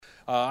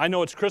I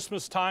know it's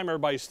Christmas time.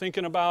 Everybody's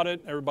thinking about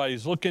it.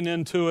 Everybody's looking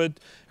into it.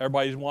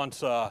 Everybody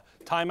wants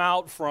time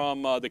out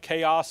from the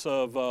chaos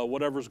of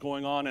whatever's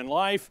going on in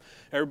life.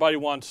 Everybody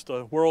wants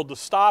the world to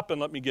stop and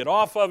let me get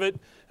off of it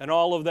and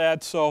all of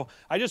that. So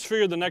I just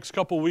figured the next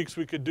couple of weeks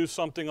we could do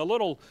something a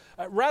little,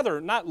 rather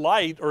not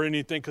light or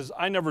anything, because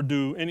I never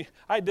do any.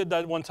 I did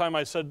that one time.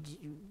 I said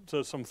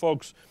to some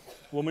folks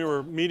when we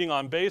were meeting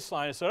on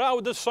Baseline, I said,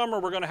 this summer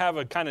we're going to have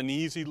a kind of an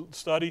easy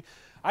study.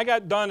 I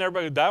got done,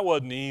 everybody, that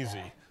wasn't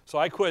easy. So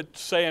I quit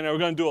saying we're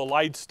going to do a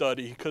light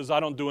study because I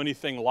don't do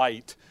anything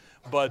light.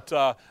 But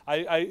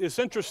it's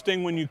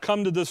interesting when you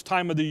come to this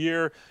time of the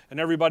year and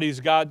everybody's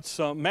got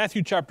some,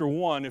 Matthew chapter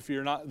 1, if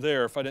you're not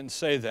there, if I didn't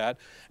say that.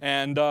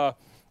 And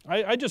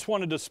I just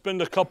wanted to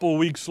spend a couple of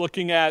weeks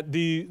looking at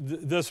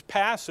this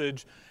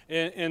passage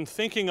and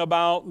thinking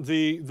about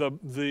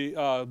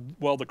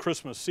the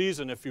Christmas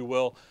season, if you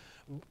will.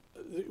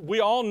 We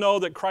all know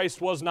that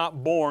Christ was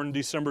not born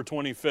December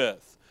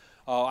 25th.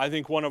 I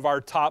think one of our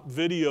top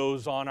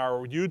videos on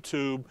our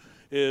YouTube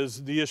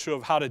is the issue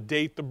of how to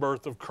date the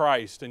birth of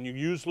Christ. And you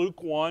use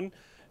Luke 1,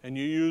 and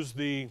you use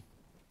the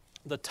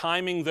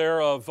timing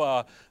there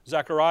of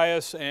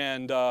Zacharias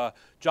and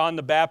John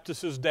the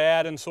Baptist's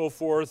dad and so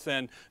forth.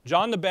 And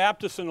John the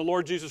Baptist and the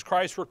Lord Jesus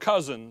Christ were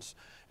cousins.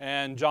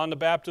 And John the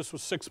Baptist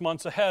was 6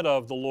 months ahead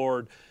of the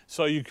Lord.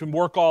 So you can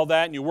work all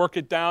that and you work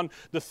it down.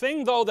 The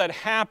thing, though, that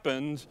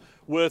happened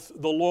with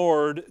the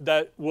Lord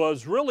that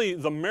was really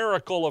the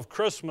miracle of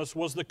Christmas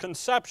was the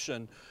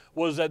conception,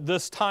 was at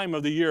this time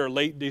of the year,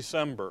 late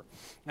December.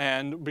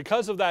 And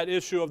because of that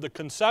issue of the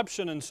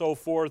conception and so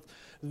forth,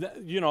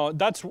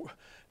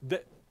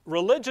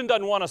 religion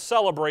doesn't want to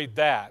celebrate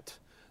that.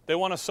 They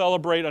want to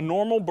celebrate a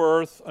normal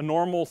birth, a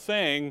normal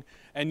thing,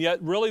 and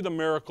yet really the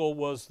miracle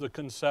was the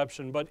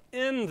conception. But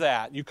in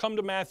that, you come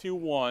to Matthew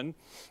 1,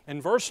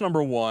 and verse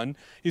number 1,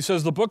 he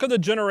says, the book of the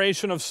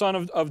generation of son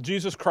of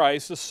Jesus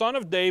Christ, the son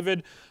of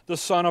David, the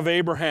son of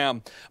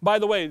Abraham. By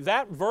the way,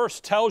 that verse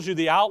tells you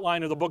the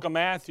outline of the book of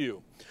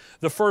Matthew.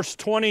 The first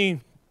 20,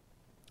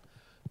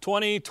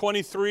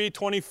 23,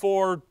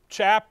 24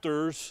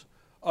 chapters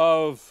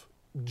of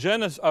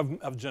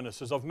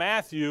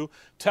Matthew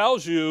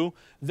tells you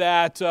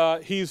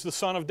that he's the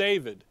son of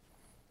David.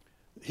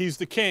 He's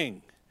the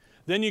king.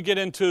 Then you get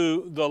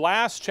into the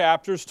last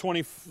chapters,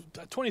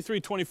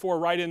 23, 24,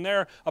 right in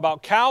there,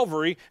 about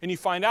Calvary, and you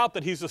find out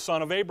that he's the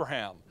son of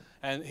Abraham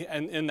and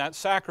in that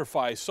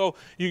sacrifice. So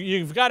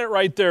you've got it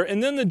right there.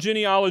 And then the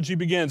genealogy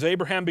begins.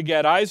 Abraham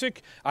begat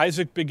Isaac,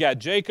 Isaac begat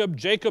Jacob,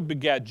 Jacob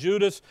begat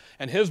Judas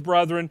and his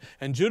brethren,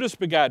 and Judas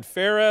begat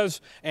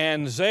Phares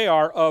and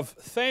Zahar of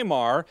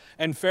Thamar,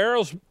 and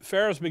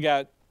Phares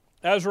begat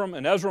Ezram,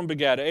 and Ezram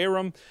begat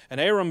Aram,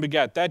 and Aram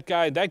begat that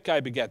guy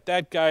begat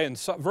that guy. And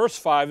verse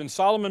 5, and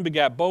Solomon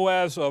begat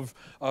Boaz of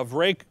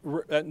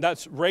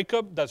that's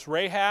Rechab, that's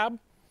Rahab.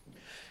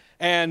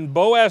 And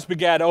Boaz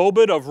begat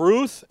Obed of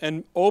Ruth,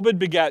 and Obed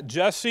begat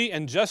Jesse,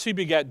 and Jesse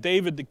begat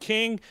David the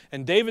king,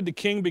 and David the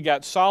king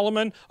begat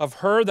Solomon of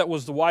her that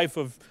was the wife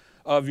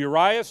of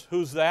Urias.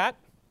 Who's that?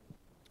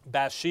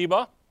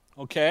 Bathsheba,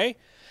 okay?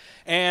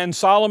 And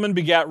Solomon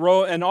begat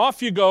and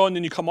off you go, and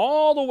then you come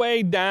all the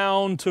way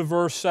down to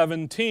verse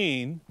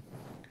 17,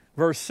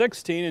 verse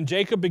 16, and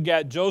Jacob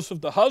begat Joseph,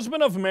 the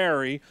husband of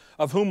Mary,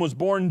 of whom was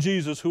born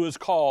Jesus, who is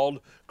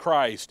called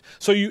Christ.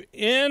 So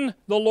in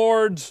the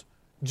Lord's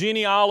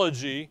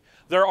genealogy,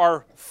 there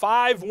are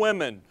 5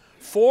 women.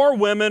 4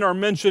 women are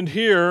mentioned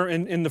here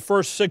in the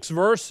first 6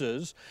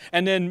 verses,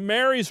 and then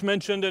Mary's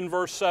mentioned in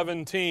verse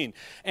 17.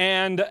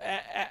 And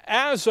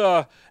as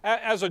a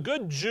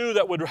good Jew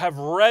that would have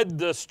read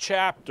this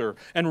chapter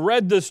and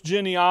read this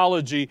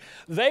genealogy,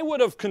 they would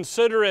have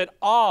considered it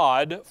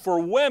odd for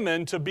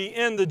women to be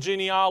in the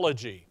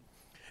genealogy.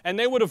 And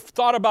they would have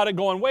thought about it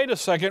going, wait a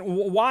second,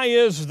 why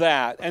is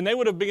that? And they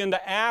would have begun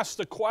to ask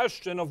the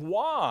question of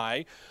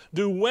why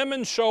do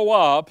women show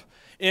up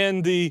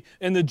in the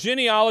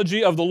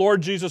genealogy of the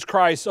Lord Jesus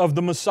Christ, of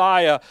the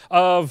Messiah,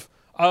 of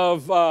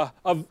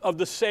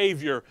the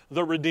Savior,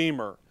 the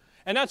Redeemer?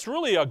 And that's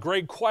really a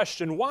great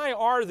question. Why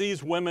are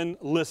these women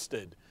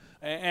listed?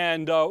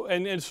 And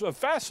it's a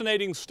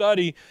fascinating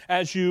study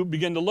as you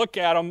begin to look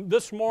at them.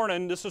 This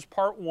morning, this is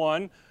part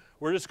 1.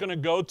 We're just going to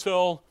go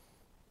till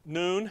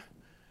noon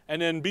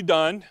and then be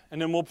done.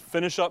 And then we'll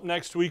finish up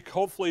next week,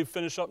 hopefully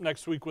finish up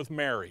next week with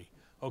Mary.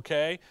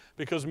 Okay?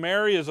 Because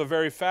Mary is a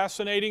very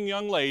fascinating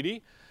young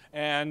lady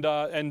and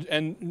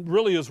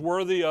really is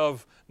worthy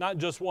of not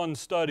just one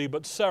study,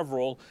 but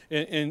several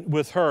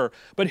with her.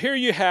 But here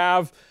you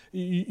have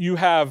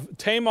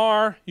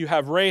Tamar, you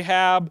have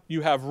Rahab,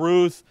 you have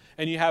Ruth,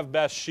 and you have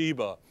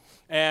Bathsheba.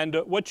 And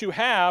what you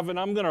have, and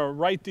I'm going to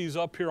write these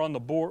up here on the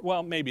board.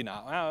 Well, maybe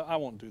not. I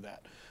won't do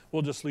that.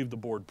 We'll just leave the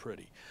board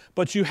pretty.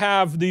 But you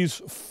have these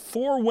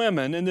 4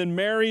 women, and then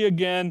Mary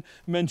again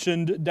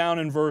mentioned down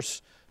in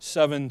verse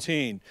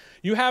 17.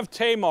 You have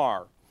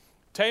Tamar.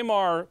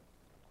 Tamar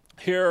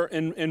here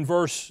in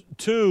verse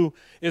 2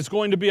 is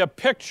going to be a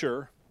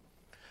picture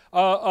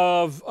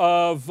of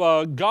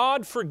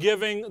God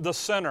forgiving the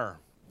sinner.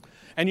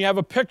 And you have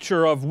a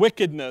picture of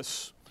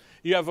wickedness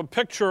You have a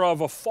picture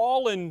of a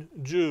fallen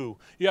Jew.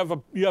 You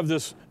have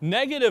this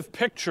negative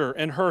picture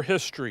in her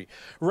history.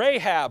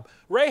 Rahab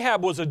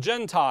was a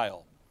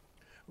Gentile.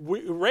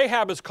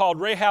 Rahab is called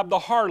Rahab the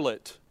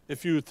harlot.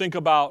 If you think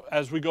about,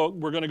 as we're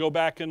going to go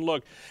back and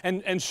look.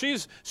 And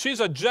she's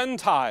a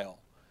Gentile.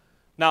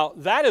 Now,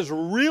 that is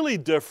really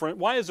different.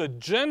 Why is a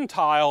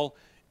Gentile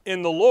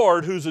in the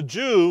Lord, who's a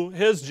Jew,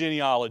 his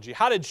genealogy?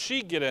 How did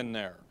she get in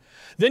there?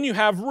 Then you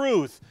have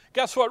Ruth.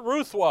 Guess what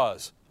Ruth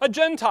was? A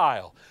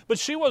Gentile. But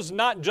she was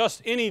not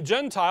just any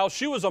Gentile.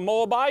 She was a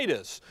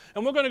Moabitess.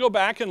 And we're going to go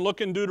back and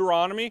look in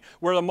Deuteronomy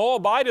where the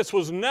Moabitess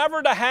was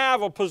never to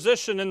have a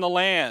position in the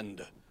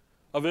land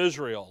of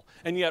Israel.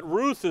 And yet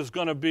Ruth is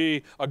going to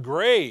be a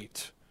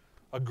great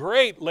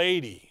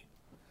lady.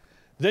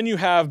 Then you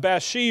have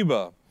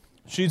Bathsheba.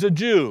 She's a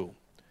Jew.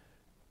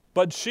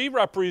 But she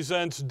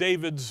represents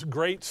David's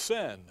great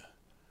sin.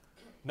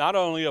 Not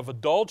only of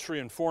adultery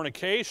and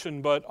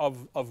fornication, but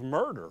of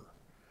murder.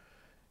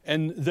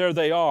 And there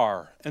they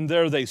are, and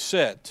there they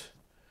sit.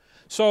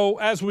 So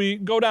as we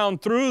go down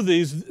through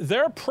these,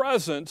 their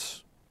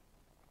presence,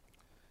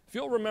 if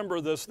you'll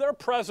remember this, their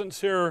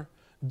presence here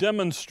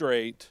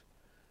demonstrate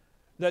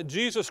that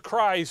Jesus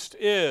Christ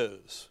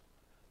is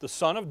the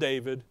Son of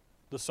David,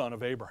 the son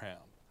of Abraham.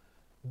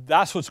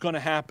 That's what's going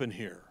to happen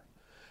here.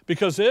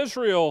 Because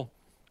Israel,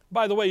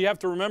 by the way, you have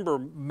to remember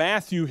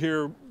Matthew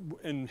here,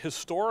 and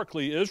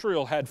historically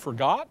Israel had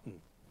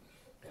forgotten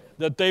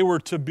that they were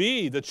to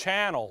be the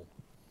channel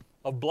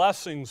of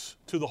blessings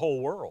to the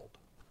whole world.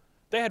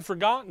 They had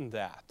forgotten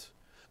that.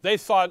 They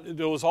thought it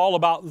was all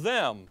about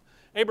them.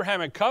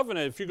 Abrahamic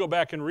covenant, if you go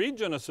back and read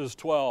Genesis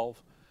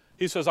 12,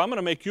 he says, I'm going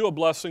to make you a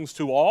blessings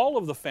to all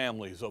of the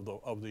families of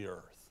the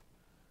earth.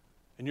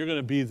 And you're going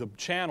to be the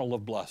channel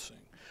of blessing.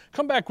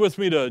 Come back with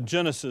me to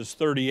Genesis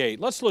 38.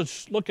 Let's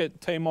look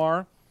at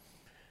Tamar.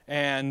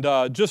 And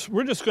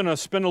we're just going to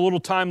spend a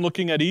little time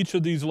looking at each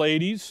of these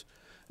ladies.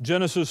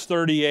 Genesis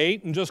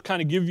 38, and just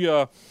kind of give you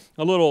a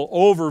little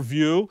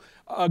overview.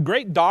 A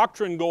great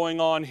doctrine going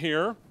on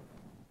here.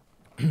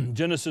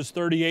 Genesis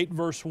 38,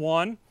 verse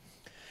 1.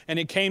 And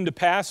it came to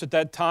pass at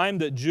that time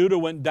that Judah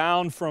went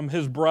down from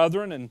his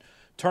brethren and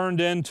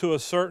turned into a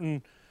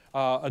certain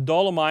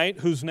Adullamite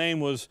whose name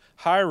was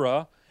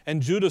Hira.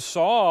 And Judah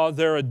saw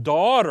there a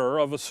daughter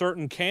of a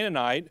certain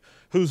Canaanite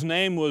whose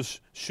name was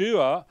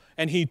Shua,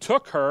 and he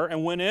took her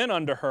and went in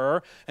unto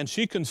her, and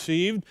she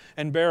conceived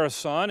and bare a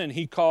son, and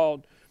he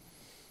called,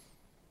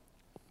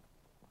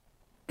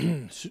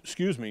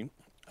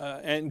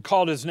 and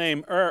called his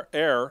name Er.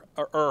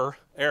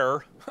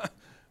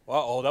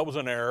 Uh-oh, that was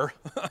an error.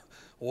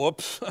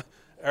 Whoops.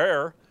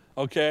 Er,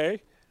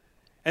 okay.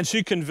 And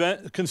she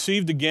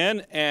conceived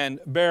again and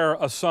bare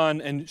a son,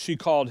 and she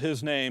called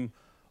his name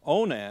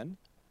Onan.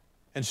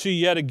 And she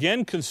yet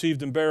again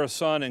conceived and bare a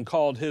son, and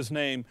called his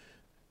name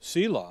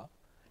Selah.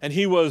 And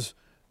he was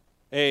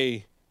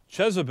a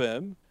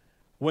Chezibim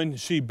when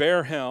she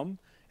bare him.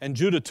 And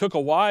Judah took a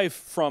wife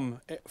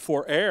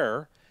for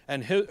Er,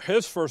 and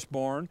his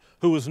firstborn,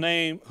 whose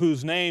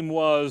name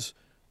was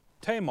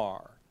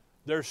Tamar.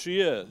 There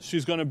she is.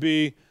 She's going to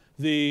be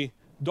the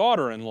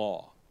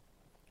daughter-in-law.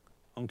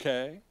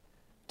 Okay?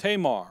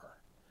 Tamar.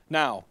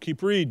 Now,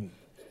 keep reading.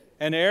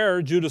 And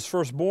Er, Judah's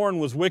firstborn,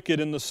 was wicked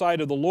in the sight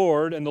of the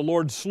Lord, and the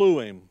Lord slew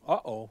him.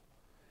 Uh-oh.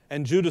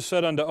 And Judah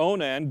said unto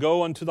Onan,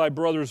 Go unto thy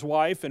brother's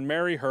wife, and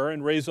marry her,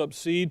 and raise up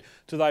seed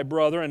to thy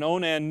brother. And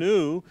Onan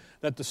knew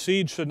that the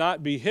seed should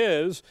not be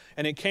his.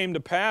 And it came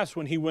to pass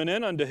when he went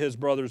in unto his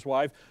brother's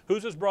wife.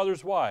 Who's his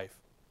brother's wife?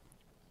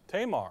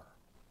 Tamar.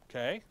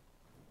 Okay?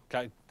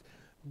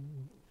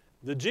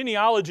 The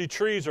genealogy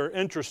trees are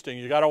interesting.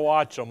 You got to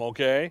watch them,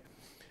 okay?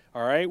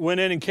 All right? Went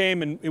in and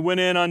came and went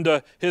in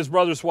unto his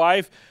brother's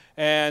wife,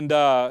 and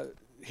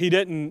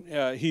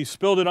he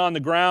spilled it on the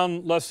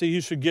ground lest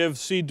he should give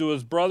seed to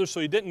his brother, so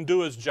he didn't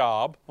do his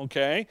job,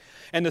 okay?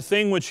 And the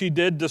thing which he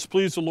did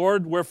displeased the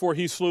Lord, wherefore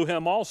he slew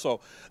him also.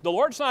 The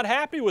Lord's not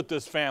happy with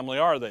this family,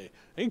 are they?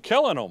 He's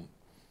killing them,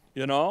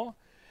 you know?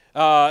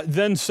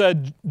 Then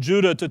said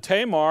Judah to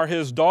Tamar,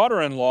 his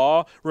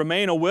daughter-in-law,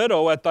 Remain a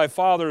widow at thy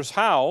father's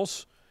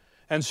house.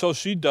 And so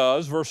she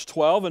does. Verse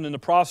 12, and in the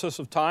process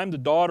of time, the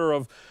daughter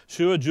of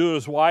Shua,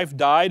 Judah's wife,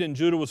 died, and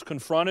Judah was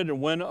confronted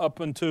and went up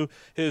into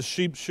his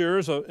sheep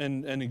shears,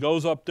 and he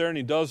goes up there and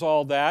he does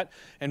all that.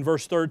 And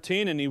verse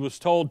 13, and he was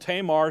told,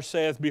 Tamar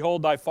saith,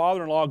 Behold, thy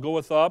father-in-law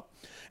goeth up.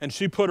 And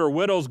she put her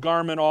widow's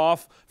garment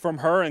off from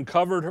her and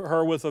covered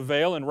her with a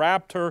veil and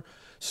wrapped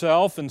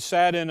herself and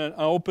sat in an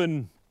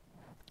open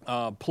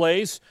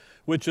place,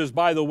 which is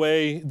by the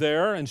way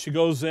there. And she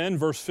goes in,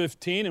 verse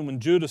 15, and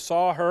when Judah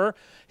saw her,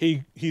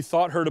 he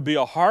thought her to be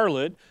a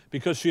harlot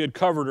because she had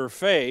covered her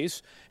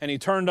face. And he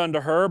turned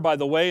unto her by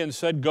the way and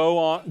said,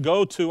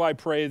 Go to, I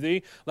pray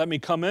thee, let me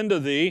come into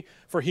thee.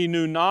 For he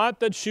knew not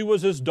that she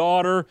was his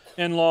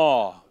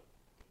daughter-in-law.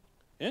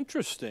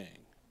 Interesting.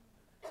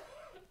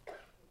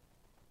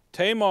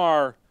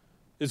 Tamar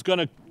is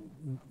going to,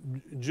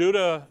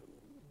 Judah,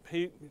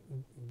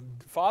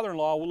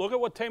 father-in-law, well, look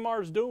at what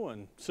Tamar's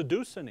doing.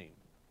 Seducing him.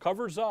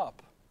 Covers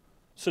up.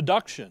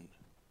 Seduction.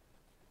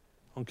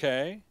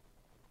 Okay?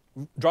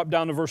 Drop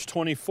down to verse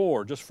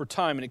 24, just for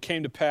time. And it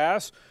came to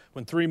pass,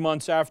 when 3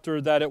 months after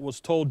that it was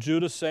told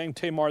Judah, saying,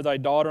 Tamar thy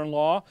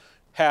daughter-in-law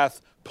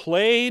hath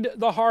played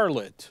the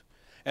harlot,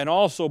 and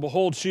also,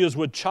 behold, she is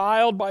with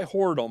child by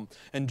whoredom.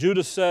 And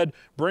Judah said,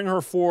 bring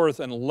her forth,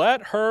 and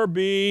let her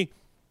be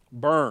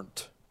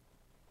burnt.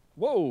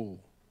 Whoa.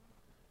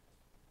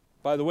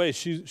 By the way,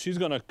 she's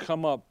going to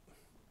come up.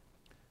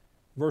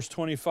 Verse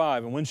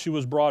 25, and when she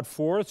was brought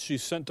forth, she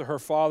sent to her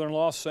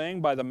father-in-law,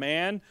 saying, by the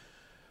man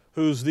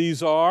whose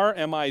these are,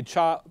 am I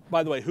child?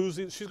 By the way, who's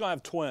these? She's going to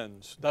have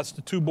twins. That's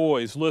the two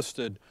boys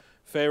listed,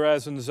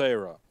 Pharez and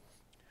Zerah.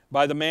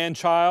 By the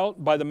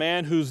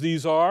man whose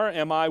these are,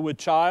 am I with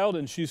child?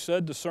 And she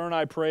said, discern,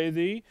 I pray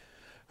thee,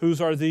 whose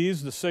are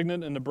these, the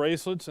signet and the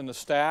bracelets and the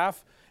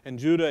staff? And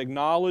Judah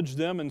acknowledged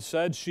them and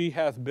said, she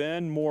hath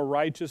been more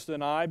righteous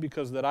than I,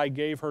 because that I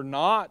gave her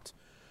not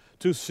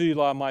to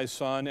Selah my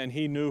son, and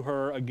he knew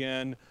her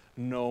again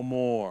no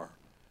more.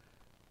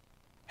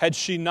 Had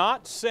she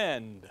not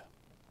sinned,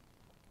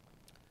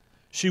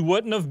 she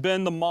wouldn't have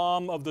been the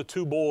mom of the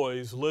two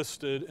boys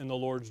listed in the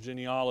Lord's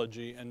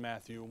genealogy in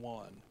Matthew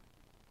 1.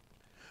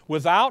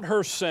 Without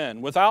her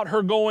sin, without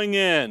her going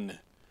in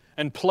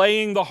and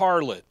playing the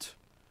harlot,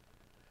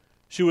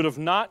 she would have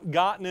not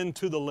gotten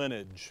into the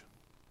lineage.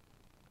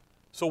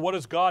 So what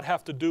does God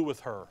have to do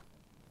with her?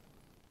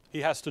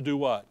 He has to do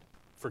what?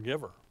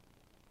 Forgive her.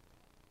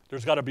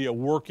 There's got to be a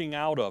working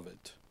out of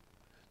it.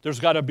 There's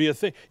got to be a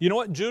thing. You know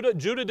what? Judah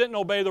didn't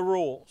obey the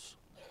rules.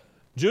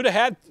 Judah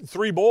had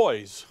 3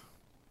 boys.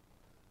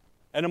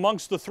 And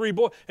amongst the 3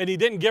 boys, and he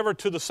didn't give her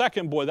to the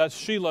second boy, that's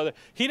Shelah.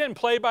 He didn't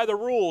play by the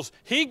rules.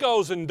 He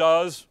goes and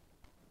does.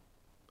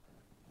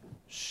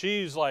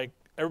 She's like,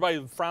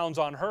 everybody frowns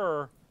on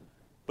her,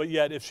 but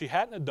yet if she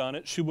hadn't have done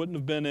it, she wouldn't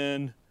have been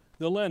in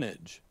the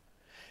lineage.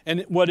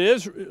 And what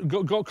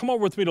come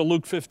over with me to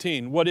Luke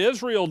 15. What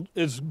Israel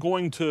is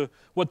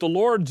what the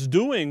Lord's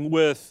doing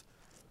with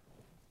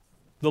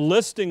the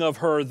listing of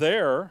her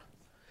there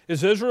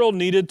is Israel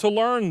needed to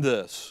learn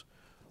this.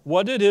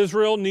 What did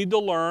Israel need to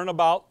learn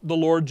about the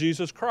Lord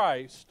Jesus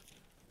Christ?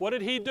 What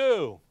did He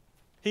do?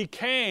 He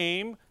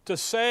came to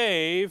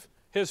save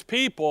His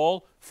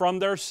people from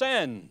their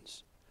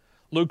sins.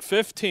 Luke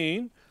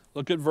 15,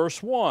 look at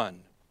verse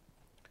 1.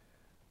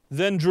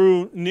 Then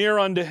drew near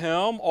unto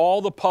Him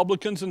all the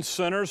publicans and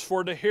sinners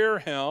for to hear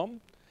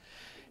Him.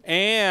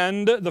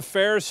 And the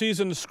Pharisees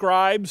and the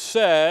scribes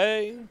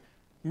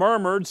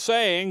murmured,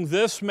 saying,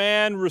 this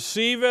man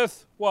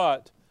receiveth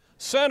what?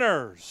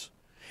 Sinners,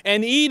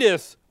 and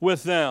eateth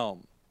with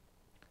them.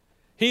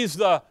 He's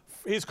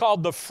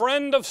called the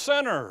friend of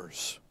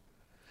sinners.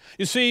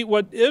 You see,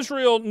 what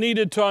Israel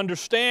needed to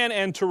understand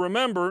and to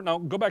remember, now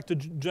go back to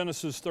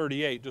Genesis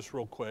 38 just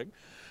real quick.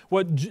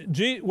 What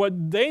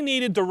they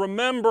needed to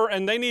remember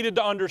and they needed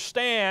to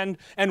understand,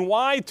 and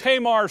why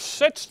Tamar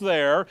sits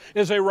there,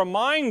 is a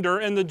reminder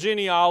in the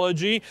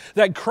genealogy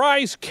that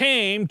Christ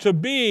came to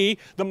be,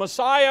 the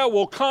Messiah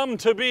will come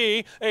to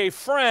be a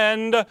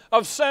friend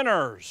of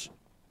sinners.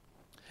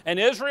 And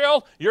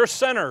Israel, you're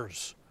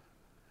sinners.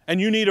 And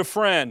you need a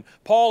friend.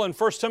 Paul in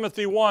 1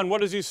 Timothy 1,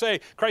 what does he say?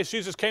 Christ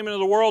Jesus came into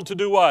the world to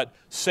do what?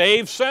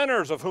 Save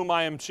sinners, of whom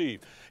I am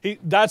chief.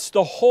 That's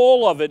the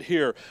whole of it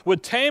here.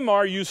 With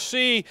Tamar, you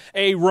see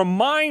a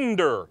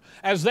reminder.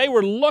 As they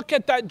were look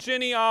at that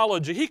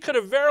genealogy, he could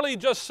have barely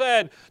just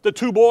said the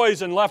 2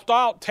 boys and left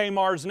out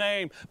Tamar's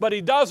name. But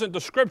he doesn't.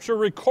 The Scripture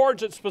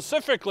records it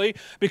specifically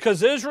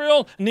because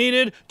Israel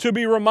needed to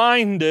be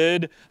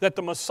reminded that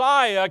the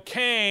Messiah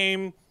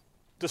came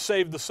to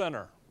save the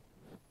sinner,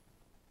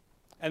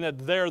 and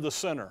that they're the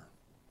sinner.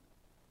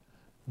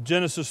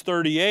 Genesis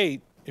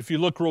 38, if you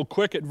look real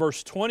quick at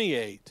verse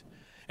 28,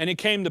 and it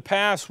came to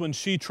pass when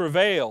she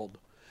travailed,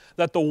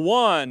 that the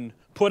one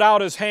put out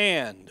his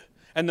hand,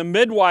 and the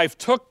midwife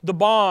took the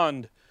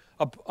bond,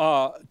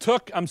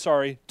 took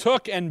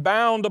and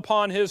bound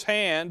upon his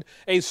hand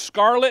a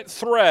scarlet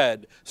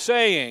thread,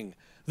 saying,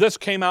 this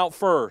came out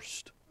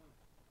first.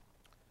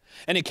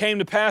 And it came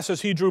to pass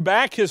as he drew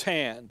back his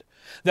hand,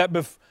 that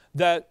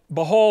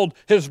behold,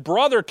 his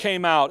brother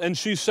came out, and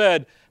she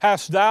said,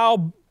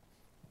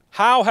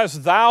 how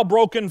hast thou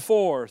broken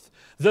forth?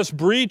 This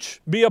breach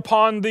be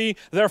upon thee.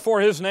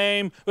 Therefore his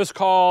name was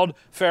called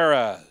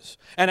Pharez.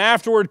 And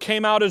afterward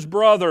came out his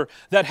brother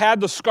that had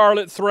the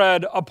scarlet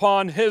thread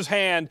upon his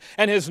hand,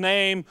 and his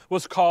name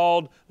was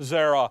called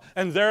Zerah.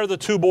 And there the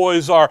 2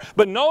 boys are.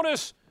 But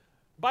notice,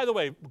 by the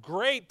way,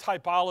 great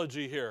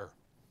typology here.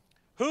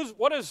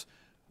 What is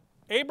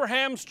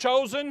Abraham's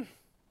chosen?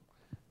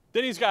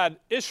 Then he's got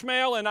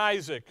Ishmael and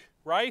Isaac,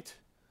 right?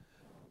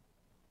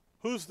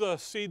 Who's the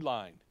seed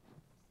line?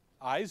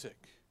 Isaac.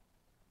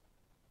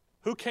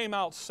 Who came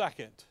out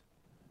second?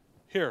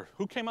 Here,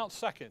 who came out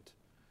second?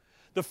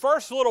 The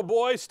first little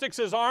boy sticks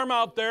his arm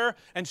out there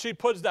and she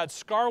puts that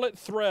scarlet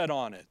thread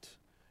on it.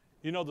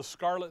 You know the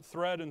scarlet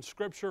thread in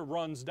Scripture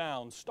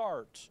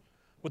starts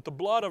with the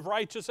blood of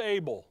righteous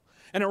Abel,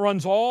 and it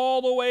runs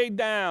all the way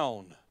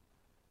down.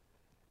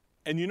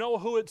 And you know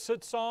who it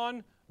sits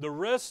on? The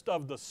wrist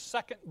of the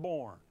second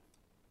born.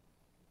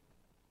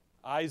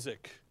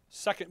 Isaac,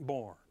 second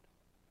born.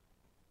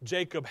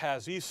 Jacob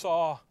has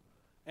Esau,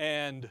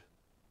 and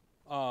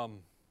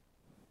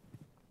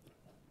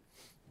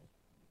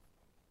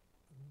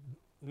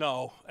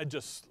no,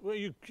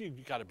 you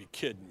got to be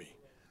kidding me.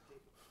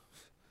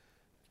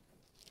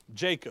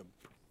 Jacob.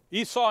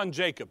 Esau and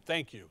Jacob,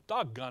 thank you.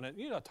 Doggone it.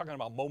 You're not talking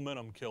about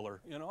momentum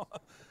killer, you know.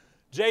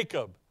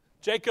 Jacob.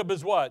 Jacob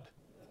is what?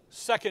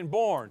 Second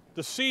born.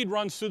 The seed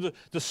runs through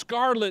the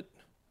scarlet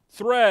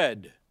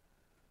thread.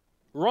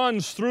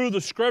 Runs through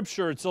the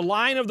Scripture. It's the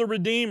line of the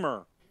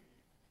Redeemer.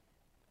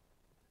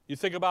 You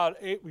think about,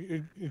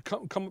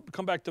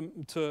 come back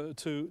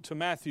to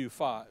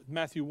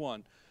Matthew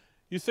 1.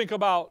 You think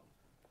about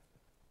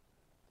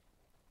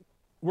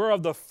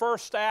whereof the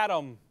first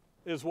Adam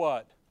is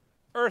what?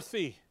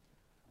 Earthy.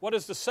 What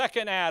is the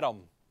second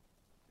Adam?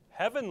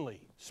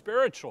 Heavenly,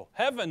 spiritual,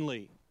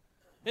 heavenly.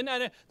 Isn't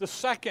that it? The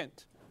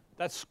second,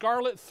 that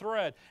scarlet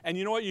thread. And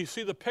you know what? You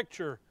see the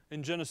picture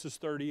in Genesis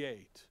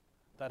 38,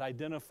 that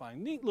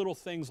identifying. Neat little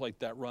things like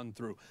that run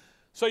through.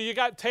 So you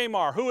got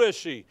Tamar. Who is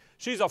she?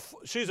 She's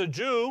a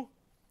Jew.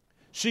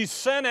 She's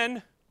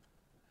sinning,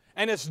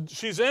 and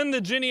she's in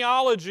the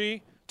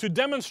genealogy to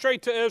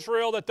demonstrate to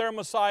Israel that their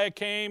Messiah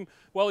came.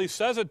 Well, he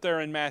says it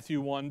there in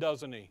Matthew 1,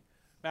 doesn't he?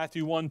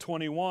 Matthew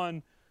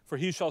 1:21, for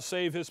he shall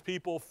save his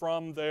people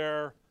from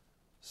their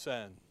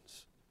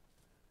sins.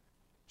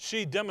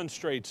 She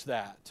demonstrates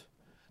that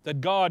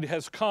God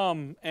has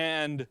come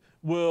and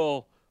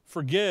will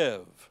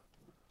forgive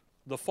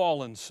the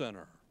fallen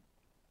sinner.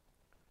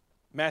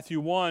 Matthew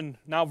 1,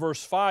 now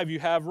verse 5, you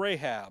have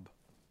Rahab.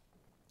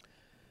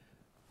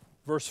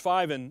 Verse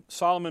 5, and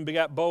Solomon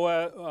begat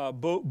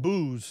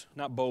Booz,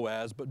 not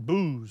Boaz, but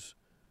Booz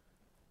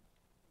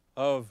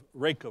of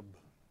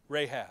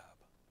Rahab.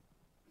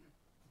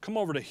 Come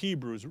over to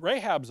Hebrews.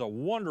 Rahab's a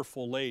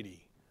wonderful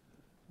lady.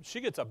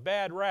 She gets a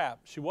bad rap.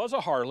 She was a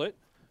harlot.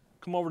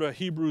 Come over to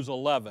Hebrews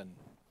 11.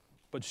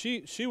 But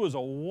she was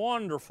a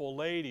wonderful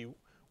lady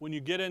when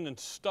you get in and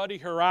study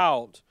her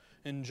out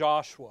in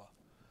Joshua,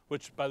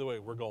 which, by the way,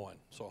 we're going,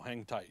 so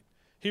hang tight.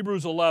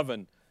 Hebrews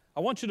 11. I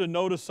want you to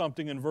notice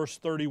something in verse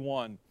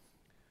 31.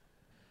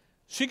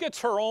 She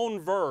gets her own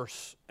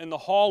verse in the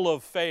hall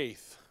of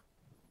faith,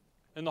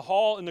 in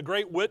the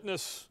great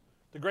witness,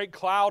 the great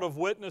cloud of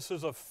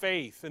witnesses of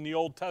faith in the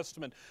Old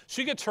Testament.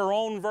 She gets her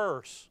own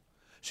verse.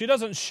 She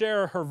doesn't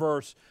share her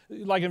verse,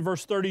 like in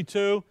verse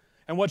 32,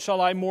 and what shall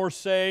I more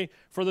say?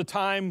 For the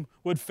time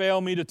would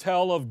fail me to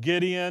tell of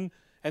Gideon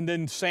and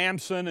then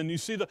Samson, and you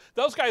see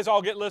those guys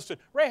all get listed.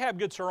 Rahab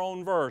gets her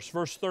own verse,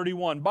 verse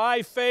 31.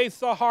 By faith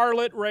the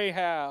harlot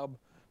Rahab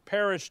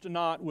perished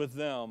not with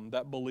them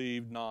that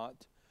believed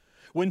not,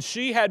 when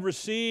she had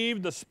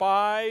received the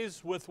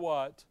spies with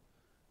what?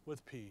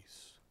 With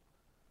peace.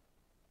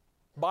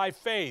 By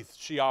faith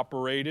she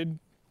operated.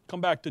 Come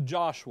back to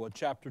Joshua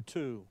chapter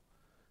 2.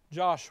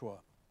 Joshua,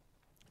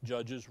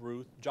 Judges,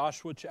 Ruth,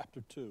 Joshua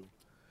chapter 2.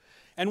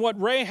 And what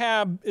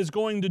Rahab is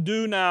going to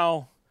do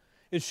now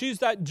is she's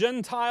that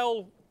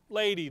Gentile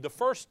lady, the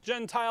first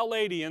Gentile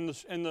lady in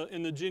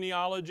the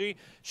genealogy.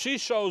 She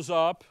shows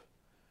up,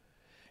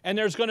 and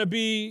there's going to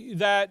be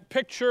that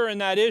picture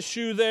and that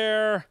issue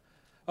there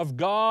of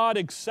God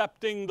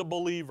accepting the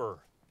believer.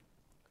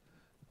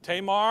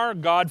 Tamar,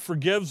 God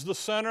forgives the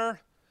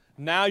sinner.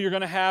 Now you're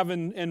going to have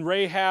in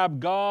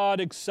Rahab, God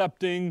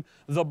accepting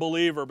the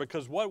believer,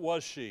 because what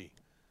was she?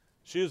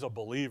 She is a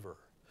believer.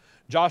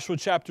 Joshua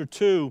chapter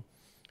 2,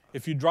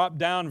 if you drop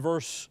down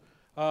verse...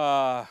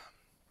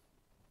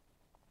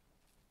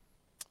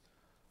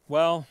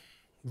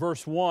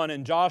 verse 1,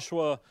 and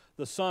Joshua,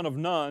 the son of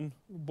Nun.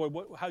 Boy,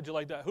 how'd you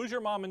like that? Who's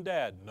your mom and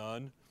dad?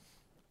 None.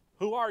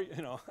 Who are you?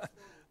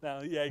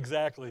 Now, yeah,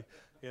 exactly.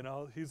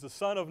 He's the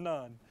son of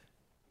Nun.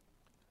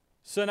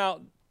 Sent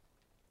out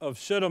of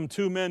Shittim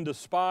 2 men to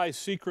spy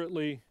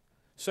secretly,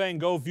 saying,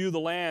 go view the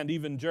land,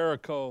 even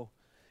Jericho.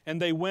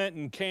 And they went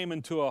and came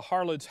into a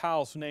harlot's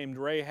house named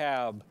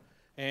Rahab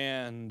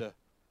and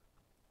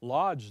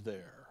lodged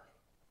there.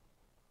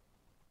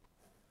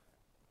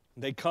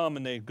 They come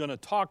and they're going to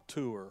talk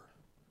to her.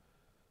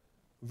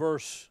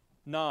 Verse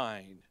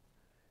 9.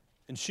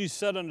 And she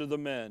said unto the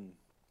men,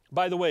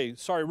 by the way,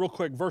 sorry, real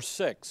quick, verse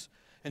 6.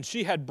 And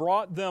she had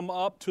brought them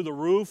up to the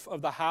roof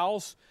of the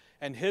house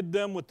and hid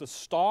them with the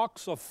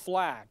stalks of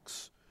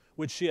flax,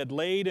 which she had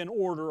laid in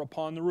order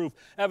upon the roof.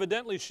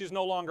 Evidently, she's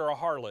no longer a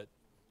harlot.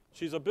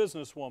 She's a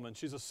businesswoman.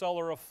 She's a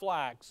seller of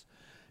flax.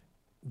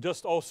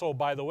 Just also,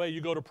 by the way,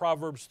 you go to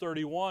Proverbs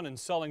 31, and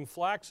selling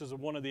flax is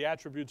one of the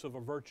attributes of a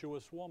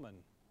virtuous woman.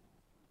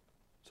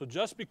 So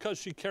just because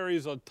she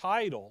carries a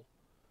title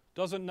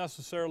doesn't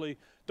necessarily,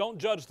 don't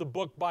judge the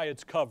book by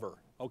its cover,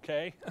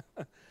 okay?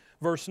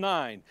 Verse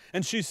 9,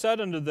 and she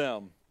said unto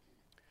them,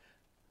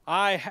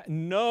 I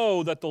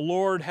know that the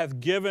Lord hath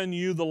given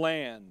you the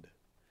land,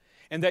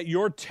 and that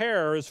your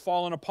terror is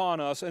fallen upon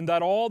us, and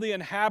that all the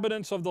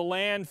inhabitants of the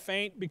land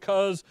faint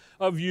because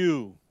of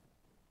you.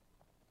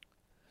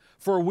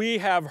 For we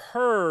have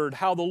heard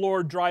how the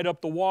Lord dried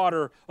up the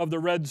water of the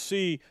Red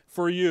Sea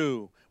for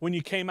you when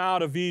you came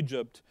out of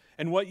Egypt,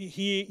 and what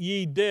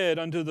ye did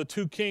unto the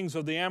two kings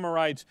of the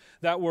Amorites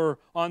that were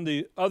on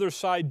the other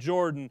side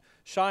Jordan,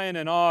 Sihon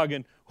and Og,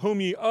 and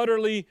whom ye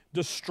utterly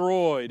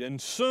destroyed. And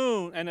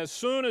as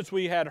soon as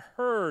we had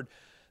heard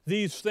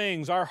these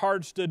things, our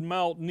hearts did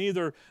melt,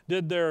 neither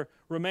did there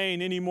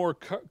remain any more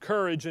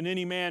courage in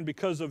any man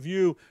because of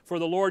you. For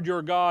the Lord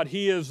your God,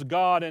 He is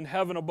God in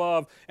heaven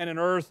above and in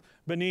earth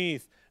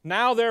beneath.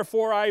 Now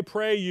therefore I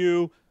pray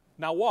you,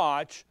 now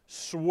watch,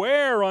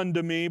 swear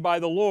unto me by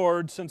the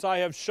Lord, since I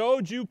have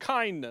showed you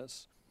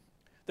kindness,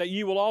 that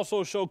ye will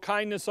also show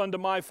kindness unto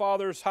my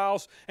father's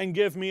house, and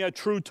give me a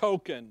true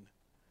token.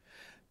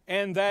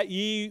 And that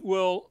ye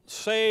will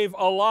save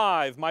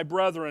alive my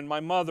brethren,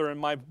 my mother,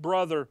 and my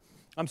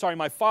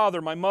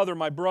father, my mother,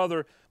 my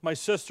brother, my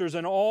sisters,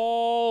 and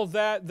all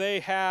that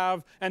they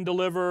have, and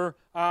deliver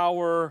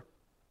our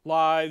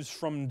lives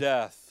from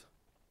death.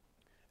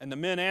 And the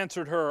men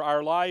answered her,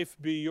 Our life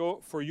be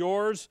for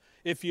yours,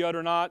 if ye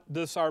utter not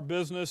this our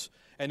business,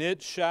 and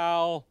it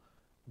shall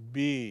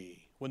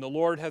be, when the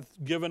Lord hath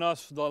given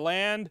us the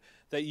land,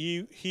 that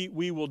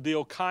we will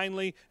deal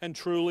kindly and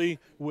truly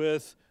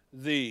with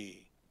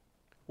thee.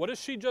 What does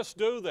she just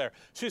do there?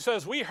 She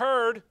says, we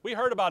heard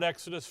about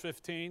Exodus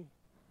 15.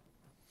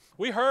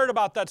 We heard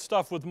about that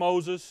stuff with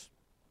Moses.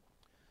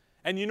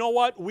 And you know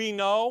what we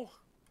know?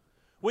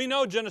 We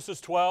know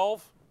Genesis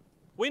 12.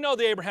 We know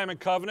the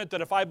Abrahamic covenant,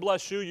 that if I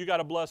bless you, you got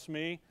to bless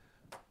me.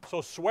 So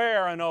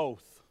swear an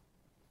oath.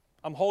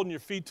 I'm holding your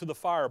feet to the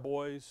fire,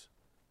 boys.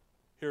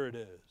 Here it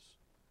is.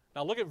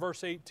 Now look at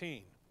verse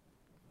 18.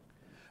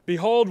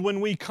 Behold,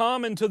 when we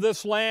come into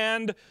this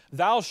land,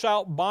 thou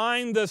shalt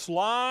bind this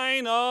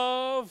line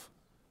of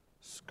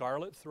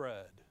scarlet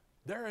thread.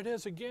 There it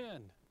is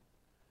again.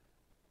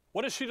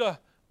 What is she to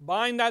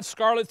bind? That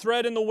scarlet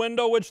thread in the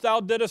window which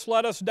thou didst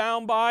let us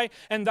down by,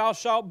 and thou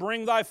shalt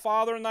bring thy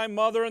father and thy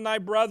mother and thy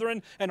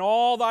brethren and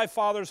all thy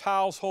father's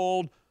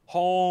household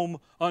home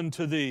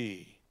unto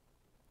thee.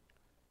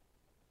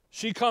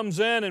 She comes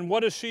in, and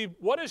what is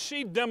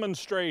she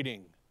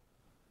demonstrating?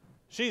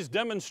 She's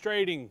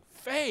demonstrating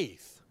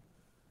faith.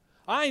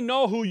 I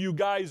know who you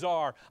guys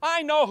are.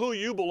 I know who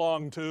you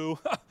belong to.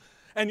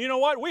 And you know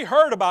what? We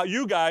heard about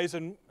you guys,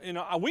 and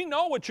we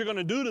know what you're going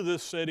to do to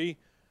this city.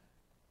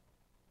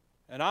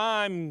 And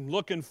I'm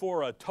looking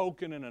for a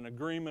token and an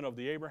agreement of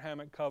the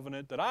Abrahamic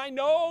covenant that I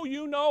know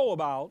you know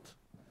about.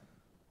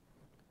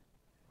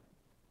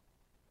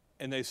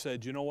 And they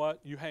said, you know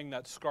what? You hang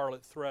that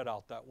scarlet thread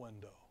out that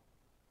window.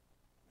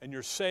 And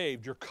you're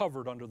saved. You're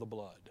covered under the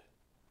blood.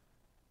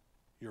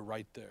 You're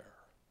right there.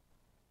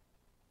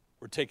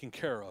 We're taking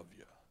care of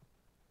you.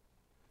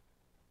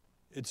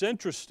 It's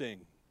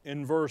interesting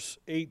in verse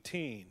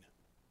 18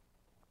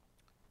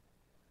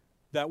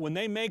 that when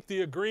they make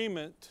the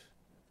agreement,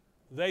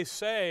 they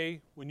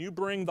say, when you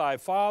bring thy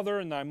father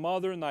and thy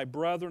mother and thy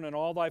brethren and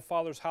all thy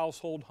father's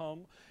household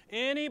home,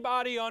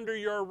 anybody under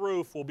your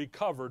roof will be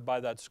covered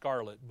by that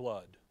scarlet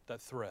blood,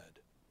 that thread.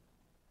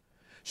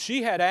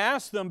 She had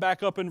asked them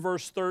back up in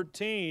verse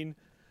 13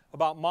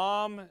 about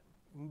mom,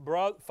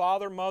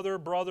 father, mother,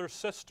 brother,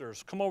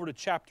 sisters. Come over to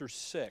chapter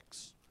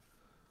 6.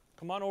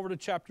 Come on over to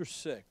chapter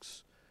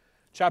 6.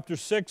 Chapter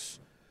 6,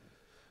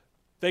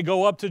 they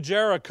go up to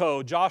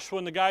Jericho. Joshua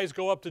and the guys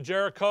go up to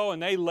Jericho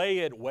and they lay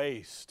it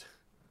waste.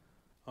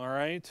 All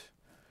right?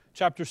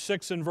 Chapter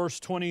 6 and verse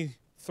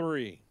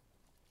 23.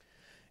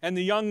 And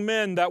the young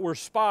men that were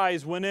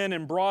spies went in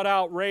and brought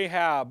out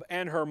Rahab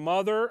and her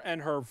mother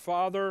and her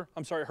father,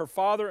 her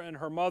father and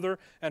her mother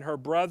and her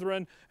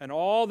brethren and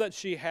all that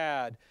she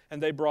had.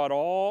 And they brought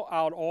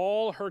out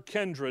all her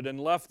kindred and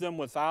left them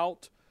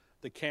without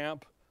the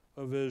camp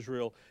of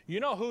Israel. You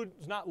know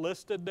who's not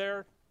listed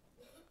there?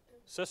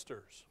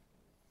 Sisters.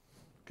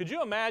 Could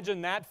you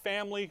imagine that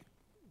family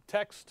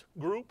text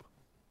group?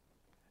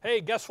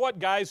 Hey, guess what,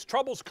 guys?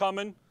 Trouble's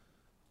coming.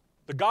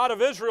 The God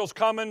of Israel's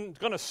coming,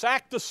 going to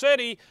sack the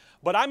city,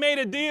 but I made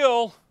a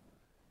deal.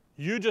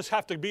 You just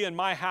have to be in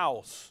my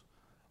house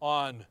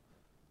on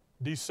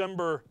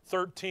December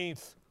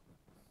 13th.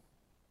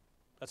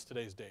 That's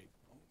today's date.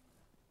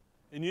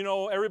 And you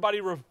know,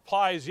 everybody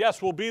replies, yes,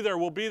 we'll be there,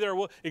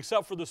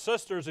 except for the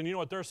sisters. And you know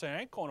what they're saying?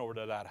 I ain't going over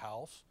to that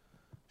house.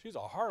 She's a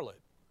harlot.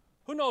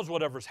 Who knows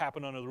whatever's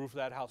happened under the roof of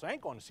that house? I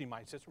ain't going to see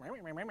my sister.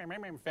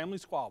 Family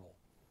squabble.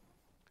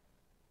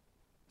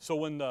 So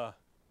when the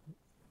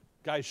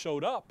guys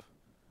showed up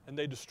and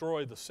they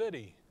destroyed the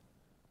city,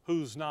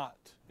 who's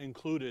not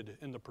included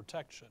in the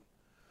protection?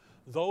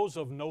 Those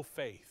of no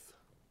faith.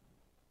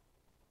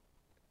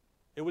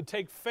 It would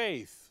take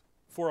faith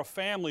for a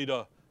family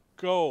to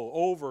go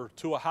over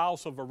to a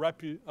house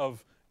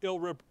of ill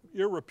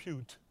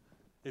repute,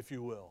 if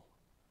you will.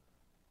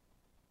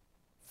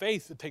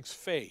 Faith, it takes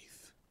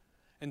faith.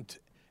 And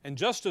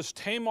just as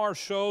Tamar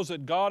shows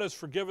that God has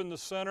forgiven the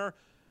sinner,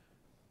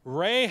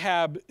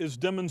 Rahab is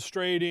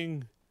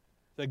demonstrating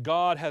that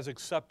God has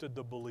accepted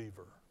the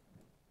believer.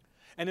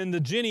 And in the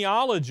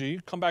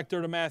genealogy, come back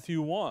there to Matthew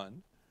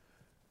 1,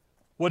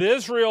 what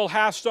Israel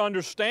has to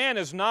understand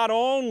is not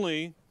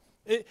only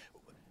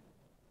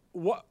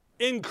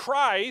in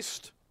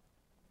Christ,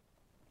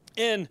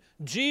 in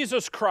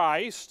Jesus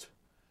Christ,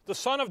 the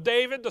son of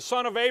David, the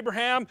son of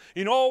Abraham,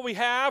 you know what we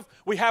have?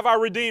 We have our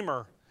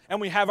Redeemer,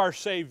 and we have our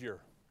Savior,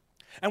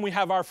 and we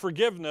have our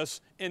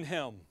forgiveness in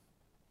Him.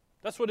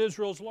 That's what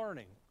Israel's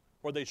learning,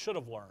 or they should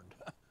have learned,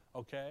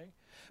 okay?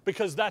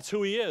 Because that's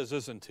who He is,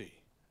 isn't He?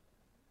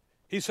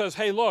 He says,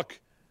 hey, look,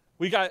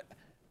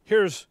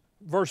 here's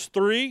verse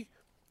 3,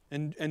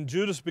 and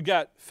Judas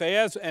begat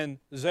Phaez and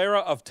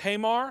Zerah of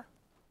Tamar.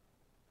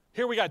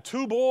 Here we got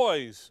two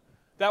boys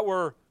that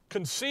were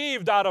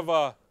conceived out of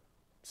a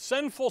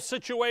sinful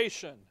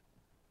situation.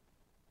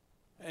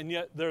 And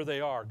yet there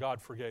they are.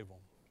 God forgave them.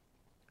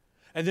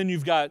 And then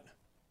you've got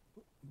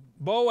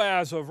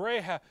Boaz of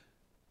Rahab,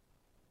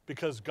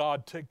 because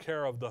God took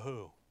care of the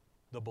who?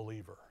 The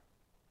believer.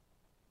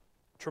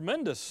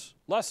 Tremendous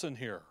lesson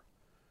here.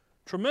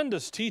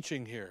 Tremendous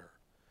teaching here.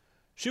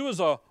 She was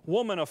a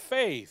woman of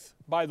faith,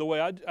 by the way.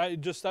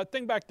 That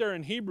thing back there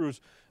in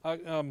Hebrews,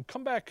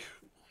 come back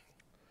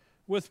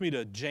with me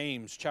to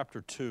James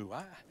chapter 2.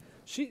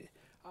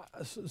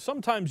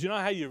 Sometimes, you know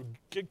how you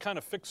get kind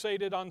of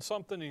fixated on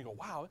something and you go,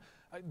 wow,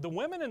 the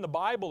women in the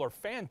Bible are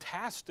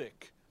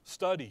fantastic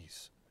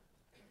studies.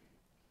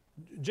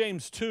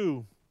 James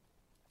 2,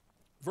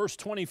 verse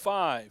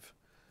 25,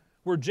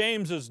 where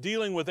James is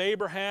dealing with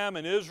Abraham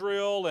and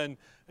Israel and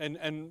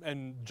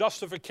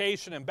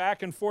justification and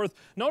back and forth.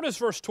 Notice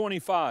verse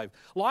 25.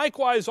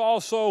 Likewise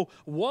also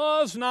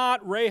was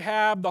not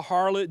Rahab the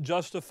harlot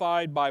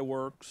justified by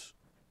works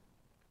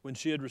when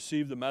she had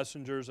received the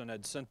messengers and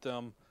had sent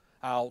them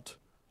out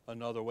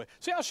another way?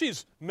 See how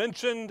she's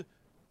mentioned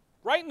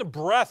right in the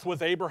breath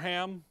with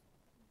Abraham?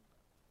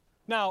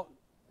 Now,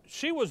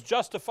 she was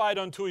justified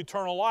unto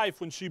eternal life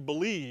when she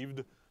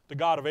believed the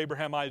God of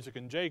Abraham, Isaac,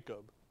 and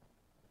Jacob.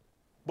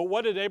 But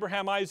what did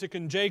Abraham, Isaac,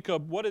 and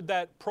Jacob, what did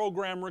that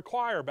program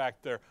require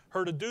back there?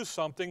 Her to do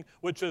something,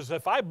 which is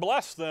if I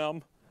bless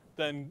them,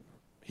 then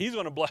He's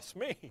going to bless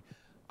me.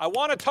 I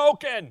want a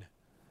token.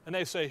 And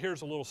they say,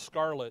 here's a little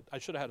scarlet. I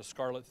should have had a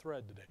scarlet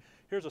thread today.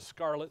 Here's a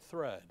scarlet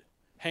thread.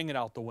 Hang it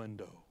out the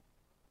window.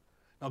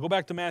 Now go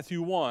back to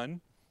Matthew 1,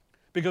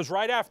 because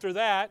right after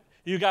that,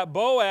 you got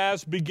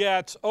Boaz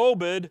begets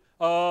Obed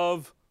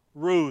of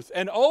Ruth.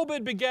 And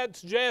Obed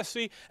begets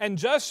Jesse, and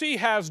Jesse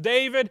has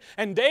David,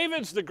 and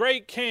David's the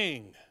great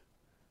king.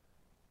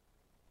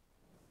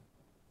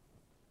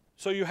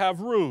 So you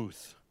have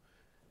Ruth.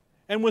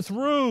 And with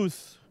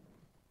Ruth,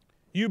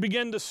 you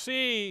begin to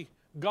see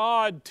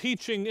God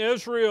teaching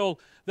Israel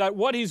that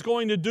what He's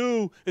going to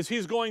do is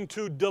He's going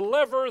to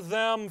deliver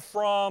them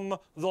from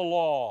the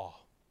law.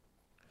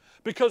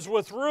 Because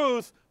with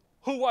Ruth,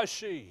 who was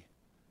she?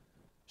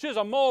 She is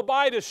a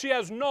Moabitess. She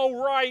has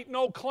no right,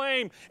 no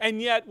claim.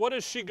 And yet, what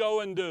does she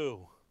go and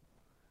do?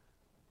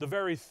 The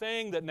very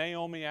thing that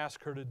Naomi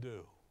asked her to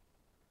do.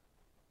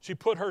 She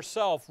put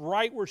herself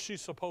right where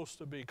she's supposed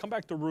to be. Come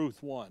back to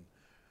Ruth 1.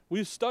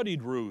 We've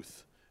studied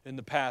Ruth in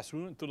the past.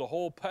 We went through the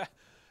whole past.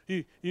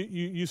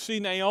 You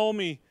see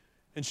Naomi,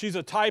 and she's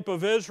a type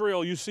of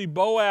Israel. You see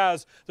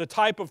Boaz, the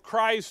type of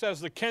Christ as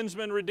the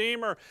kinsman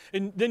redeemer.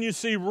 And then you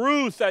see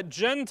Ruth, that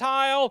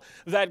Gentile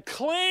that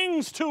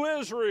clings to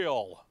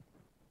Israel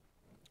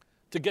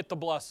to get the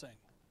blessing.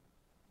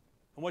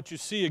 And what you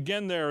see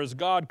again there is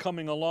God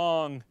coming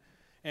along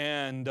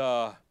and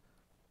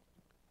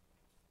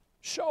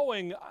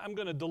showing, I'm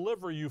going to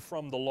deliver you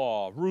from the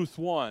law. Ruth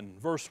 1,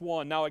 verse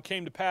 1. Now it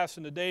came to pass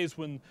in the days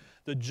when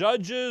the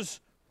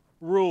judges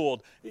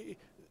ruled.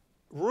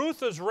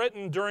 Ruth is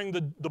written during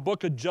the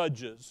book of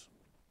Judges,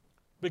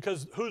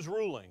 because who's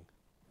ruling?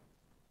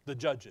 The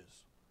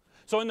judges.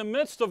 So in the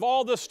midst of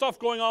all this stuff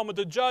going on with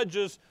the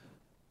judges,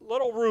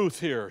 little Ruth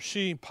here,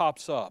 she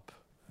pops up.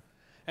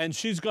 And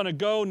she's going to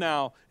go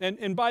now.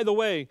 And by the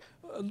way,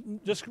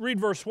 just read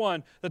verse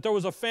 1, that there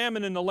was a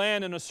famine in the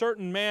land, and a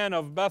certain man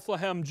of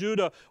Bethlehem,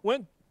 Judah,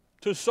 went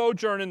to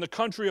sojourn in the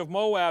country of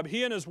Moab,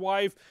 he and his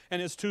wife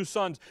and his 2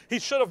 sons. He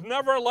should have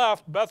never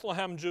left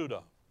Bethlehem,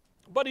 Judah.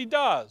 But he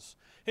does.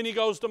 And he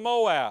goes to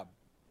Moab.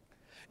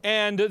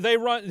 And they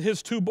run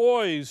his 2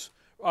 boys.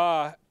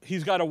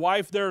 He's got a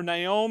wife there,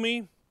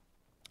 Naomi,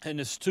 and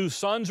his 2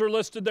 sons are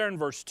listed there in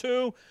verse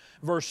 2.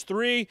 Verse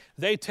 3,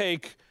 they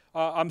take,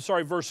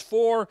 verse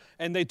 4,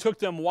 and they took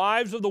them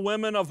wives of the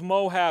women of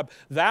Moab.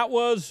 That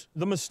was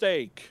the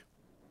mistake.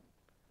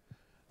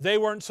 They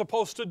weren't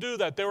supposed to do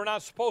that. They were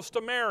not supposed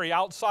to marry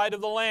outside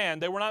of the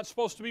land. They were not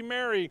supposed to be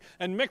marrying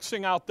and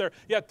mixing out there.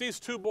 Yet these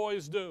 2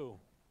 boys do.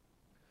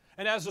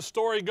 And as the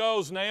story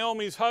goes,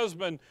 Naomi's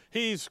husband,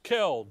 he's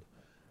killed.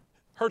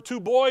 Her 2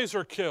 boys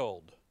are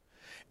killed.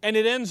 And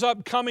it ends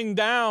up coming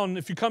down,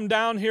 if you come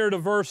down here to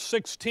verse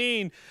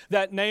 16,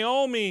 that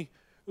Naomi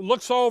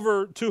looks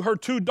over to her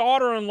 2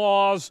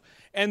 daughter-in-laws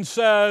and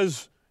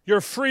says, You're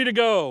free to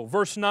go.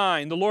 Verse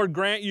 9, the Lord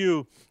grant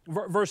you.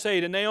 Verse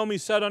 8, and Naomi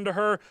said unto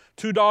her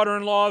two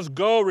daughter-in-laws,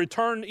 go,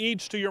 return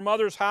each to your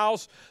mother's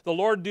house. The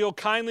Lord deal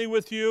kindly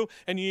with you,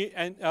 and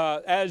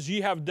as ye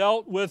have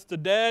dealt with the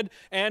dead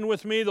and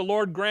with me, the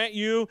Lord grant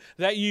you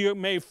that ye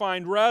may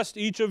find rest,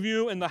 each of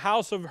you in the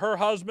house of her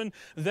husband.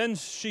 Then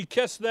she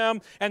kissed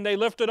them, and they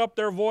lifted up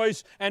their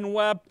voice and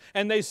wept.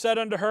 And they said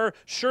unto her,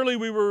 surely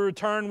we will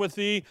return with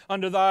thee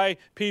unto thy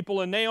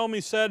people. And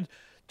Naomi said,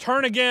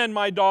 turn again,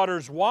 my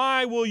daughters.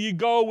 Why will ye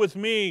go with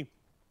me?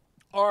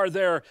 Are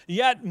there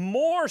yet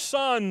more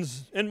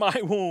sons in my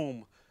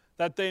womb,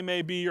 that they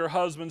may be your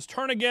husbands?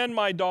 Turn again,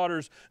 my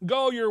daughters.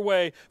 Go your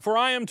way, for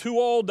I am too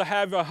old to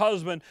have a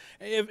husband.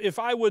 If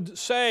I would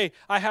say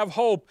I have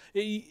hope,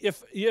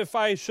 if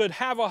I should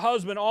have a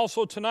husband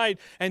also tonight,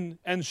 and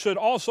should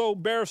also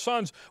bear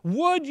sons,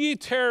 would ye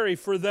tarry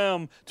for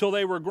them till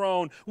they were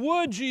grown?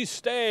 Would ye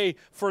stay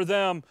for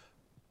them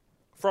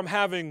from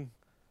having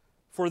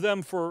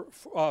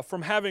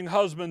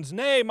husbands?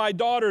 Nay, my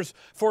daughters,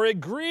 for it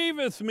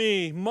grieveth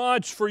me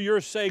much for your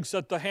sakes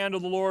that the hand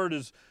of the Lord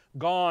is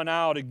gone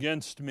out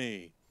against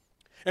me.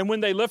 And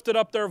when they lifted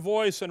up their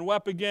voice and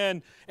wept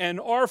again, and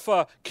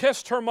Orpah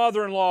kissed her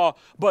mother-in-law,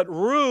 but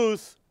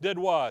Ruth did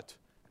what?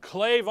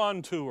 Clave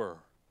unto her.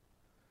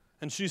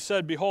 And she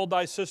said, behold,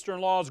 thy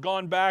sister-in-law is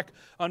gone back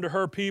unto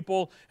her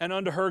people and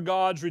unto her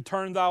gods.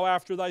 Return thou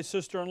after thy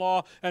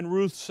sister-in-law. And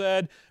Ruth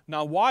said,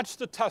 now watch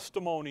the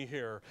testimony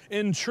here.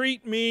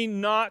 Entreat me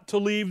not to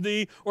leave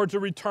thee or to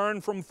return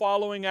from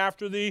following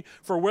after thee.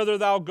 For whither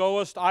thou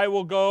goest, I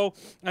will go,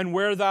 and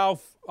where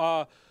thou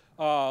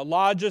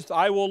lodgest,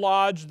 I will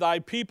lodge. Thy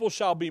people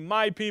shall be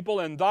my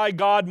people, and thy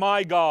God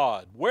my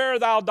God. Where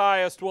thou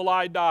diest will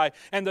I die,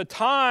 and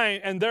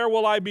there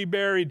will I be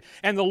buried.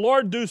 And the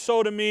Lord do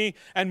so to me,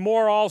 and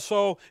more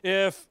also,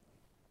 if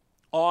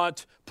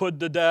aught put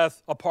to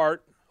death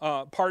part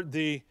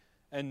thee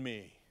and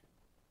me.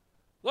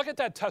 Look at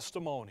that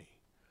testimony.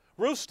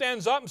 Ruth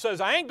stands up and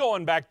says, I ain't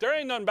going back there.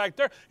 Ain't nothing back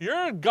there.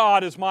 Your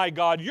God is my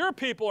God. Your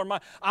people are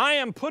mine. I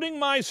am putting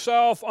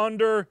myself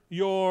under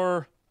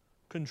your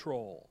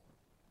control.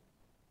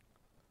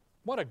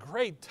 What a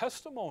great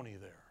testimony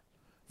there.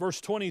 Verse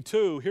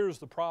 22, here's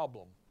the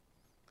problem.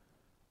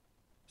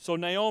 So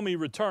Naomi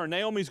returned.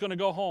 Naomi's going to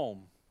go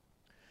home.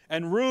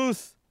 And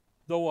Ruth,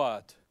 the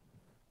what?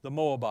 The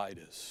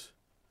Moabitess,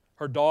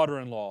 her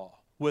daughter-in-law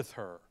with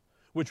her,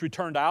 which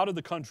returned out of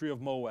the country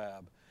of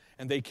Moab.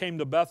 And they came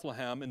to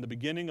Bethlehem in the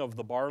beginning of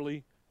the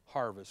barley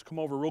harvest. Come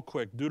over real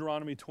quick,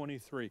 Deuteronomy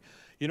 23.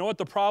 You know what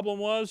the problem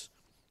was?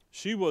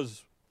 She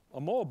was a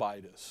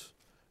Moabitess.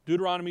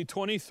 Deuteronomy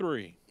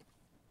 23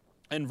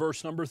 and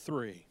verse number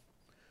 3.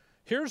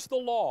 Here's the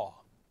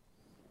law.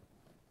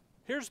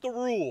 Here's the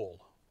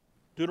rule.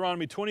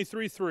 Deuteronomy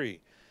 23:3.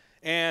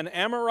 An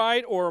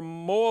Amorite or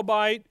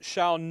Moabite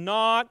shall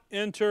not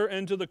enter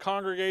into the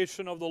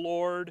congregation of the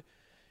Lord.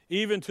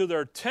 Even to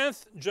their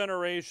 10th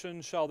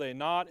generation shall they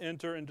not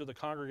enter into the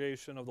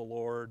congregation of the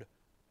Lord.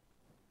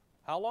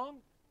 How long?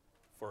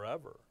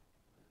 Forever.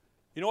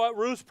 You know what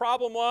Ruth's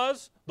problem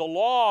was? The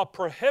law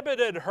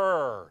prohibited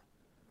her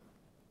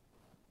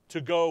to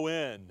go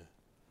in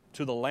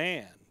to the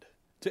land,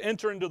 to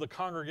enter into the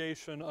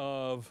congregation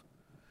of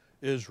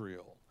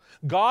Israel.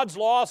 God's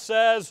law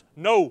says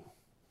no.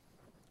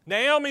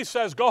 Naomi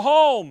says, go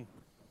home.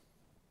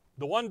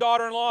 The one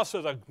daughter-in-law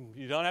says,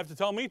 you don't have to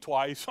tell me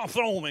twice. I'm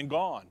home and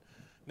gone.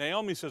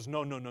 Naomi says,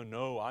 no.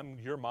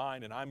 You're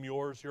mine and I'm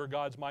yours. Your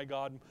God's my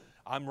God.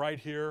 I'm right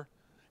here.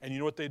 And you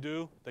know what they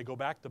do? They go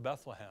back to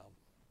Bethlehem.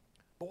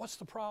 But what's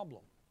the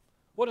problem?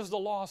 What does the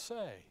law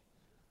say?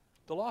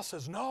 The law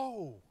says,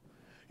 no,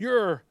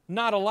 you're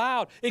not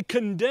allowed. It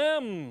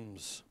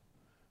condemns.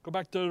 Go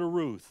back to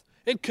Ruth.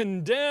 It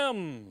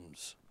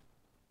condemns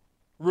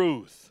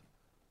Ruth.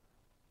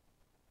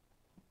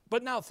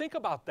 But now think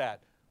about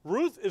that.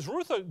 Is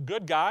Ruth a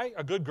good guy,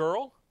 a good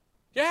girl?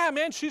 Yeah,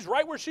 man, she's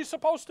right where she's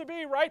supposed to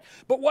be, right?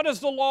 But what does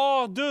the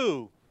law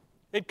do?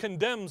 It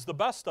condemns the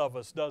best of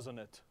us, doesn't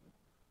it?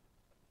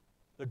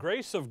 The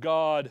grace of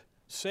God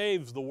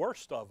saves the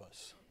worst of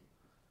us.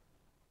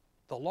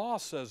 The law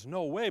says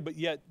no way, but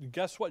yet,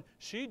 guess what?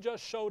 She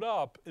just showed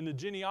up in the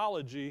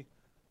genealogy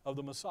of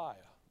the Messiah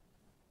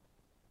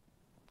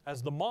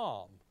as the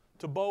mom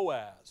to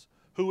Boaz,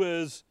 who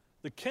is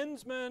the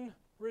kinsman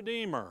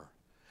redeemer.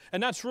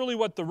 And that's really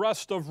what the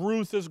rest of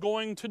Ruth is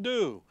going to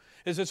do,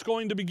 is it's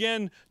going to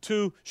begin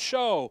to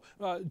show.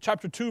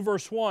 Chapter 2,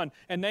 verse 1,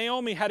 and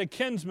Naomi had a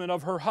kinsman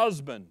of her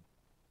husband,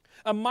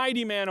 a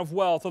mighty man of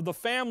wealth, of the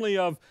family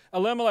of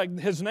Elimelech.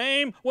 His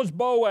name was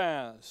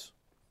Boaz.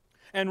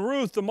 And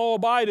Ruth the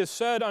Moabitess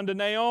said unto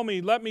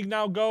Naomi, let me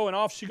now go, and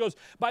off she goes.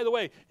 By the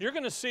way, you're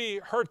going to see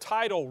her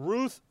title,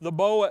 Ruth the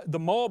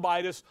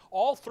Moabitess,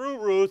 all through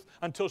Ruth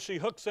until she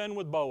hooks in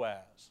with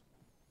Boaz.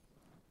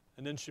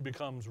 And then she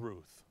becomes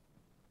Ruth.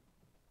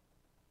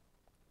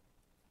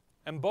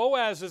 And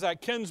Boaz is that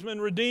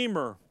kinsman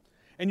redeemer.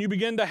 And you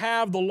begin to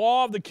have the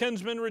law of the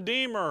kinsman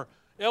redeemer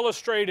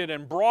illustrated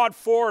and brought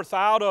forth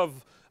out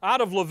of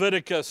out of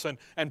Leviticus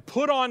and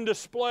put on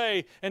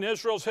display in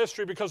Israel's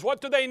history, because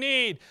what do they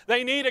need?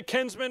 They need a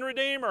kinsman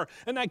redeemer.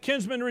 And that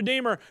kinsman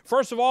redeemer,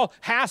 first of all,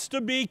 has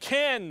to be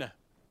kin.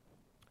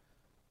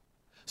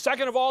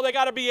 Second of all, they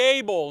got to be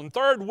able. And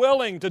third,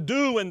 willing to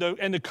do and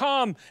to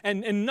come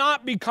and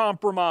not be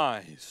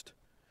compromised.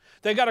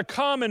 They got to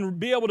come and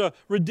be able to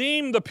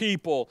redeem the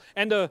people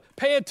and to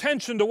pay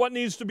attention to what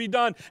needs to be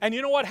done. And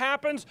you know what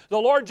happens? The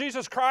Lord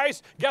Jesus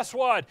Christ, guess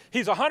what?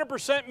 He's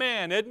 100%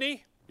 man, isn't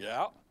he?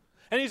 Yeah.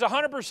 And he's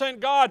 100%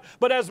 God.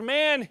 But as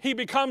man, he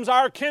becomes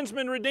our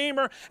kinsman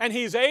redeemer, and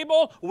he's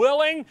able,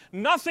 willing.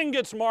 Nothing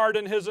gets marred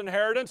in his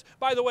inheritance.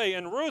 By the way,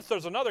 in Ruth,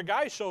 there's another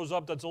guy shows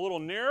up that's a little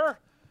nearer.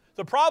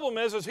 The problem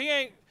is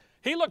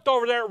he looked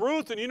over there at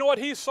Ruth, and you know what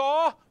he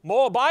saw?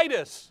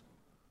 Moabitess.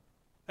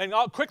 And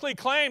quickly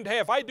claimed, hey,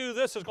 if I do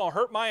this, it's going to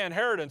hurt my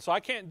inheritance, so I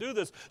can't do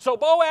this. So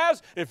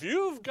Boaz, if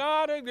you're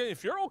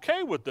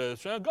okay with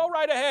this, go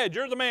right ahead.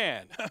 You're the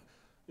man.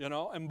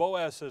 And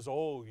Boaz says,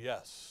 oh,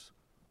 yes,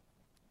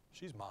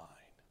 she's mine.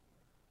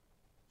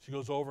 She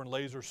goes over and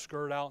lays her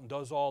skirt out and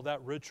does all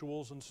that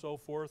rituals and so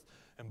forth.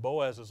 And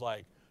Boaz is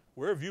like,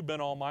 where have you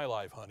been all my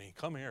life, honey?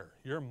 Come here.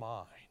 You're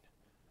mine.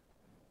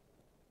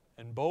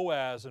 And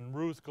Boaz and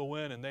Ruth go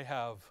in, and they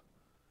have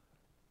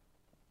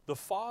the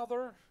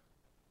father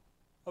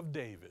of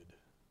David,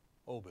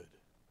 Obed,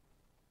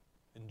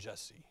 and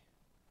Jesse.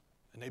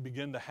 And they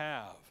begin to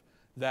have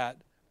that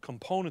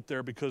component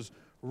there, because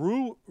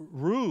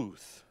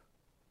Ruth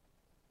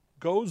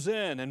goes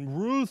in, and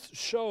Ruth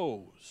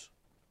shows,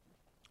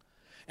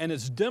 and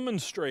it's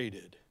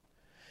demonstrated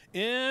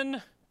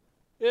in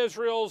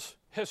Israel's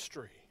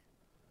history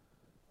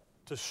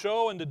to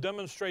show and to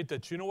demonstrate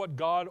that, you know what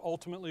God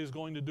ultimately is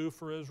going to do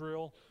for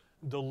Israel?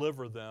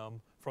 Deliver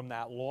them from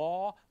that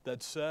law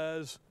that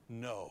says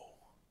no.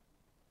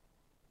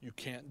 You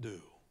can't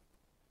do.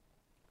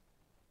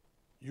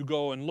 You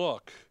go and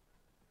look.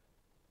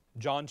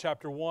 John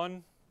chapter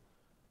 1.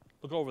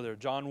 Look over there.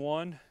 John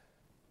 1,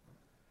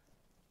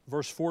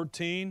 verse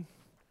 14.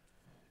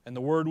 And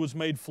the Word was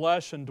made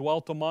flesh and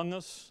dwelt among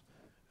us,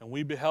 and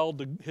we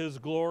beheld His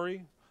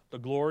glory, the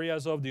glory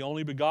as of the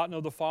only begotten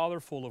of the Father,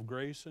 full of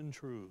grace and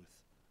truth.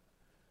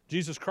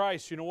 Jesus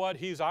Christ, you know what?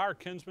 He's our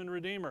kinsman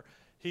redeemer.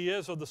 He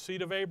is of the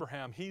seed of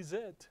Abraham. He's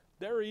it.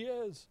 There He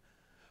is.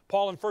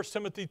 Paul in 1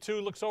 Timothy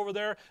 2 looks over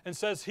there and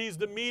says He's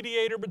the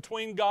mediator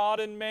between God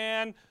and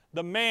man,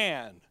 the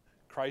man,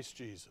 Christ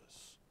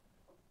Jesus.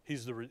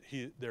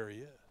 There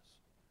He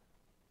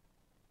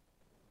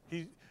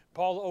is.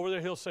 Paul over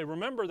there, he'll say,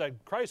 remember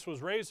that Christ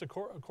was raised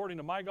according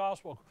to my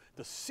gospel.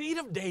 The seed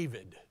of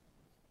David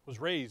was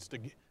raised.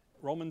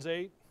 Romans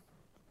 8,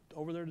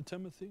 over there to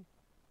Timothy.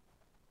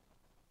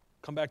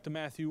 Come back to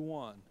Matthew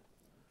 1.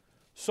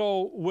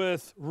 So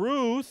with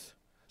Ruth,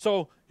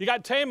 so you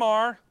got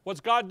Tamar.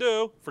 What's God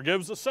do?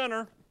 Forgives the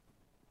sinner.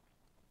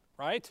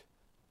 Right?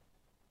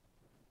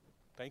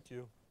 Thank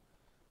you.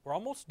 We're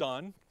almost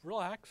done.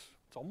 Relax.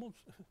 It's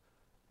almost.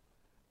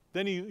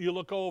 Then you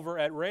look over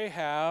at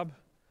Rahab,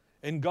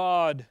 and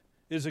God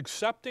is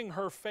accepting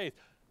her faith,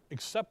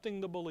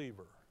 accepting the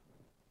believer.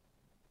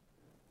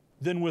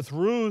 Then with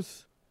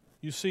Ruth,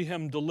 you see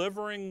Him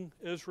delivering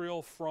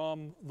Israel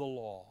from the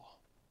law.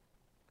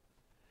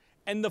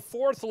 And the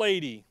fourth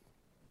lady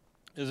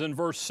is in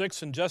verse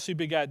 6, and Jesse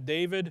begat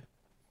David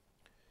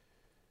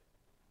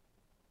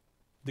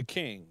the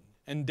king.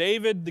 And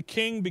David the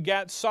king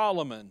begat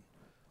Solomon,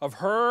 of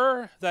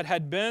her that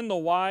had been the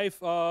wife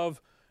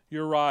of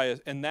Uriah.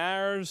 And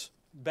there's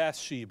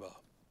Bathsheba.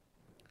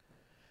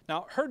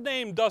 Now, her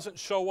name doesn't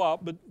show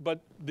up,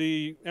 but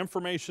the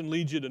information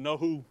leads you to know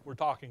who we're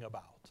talking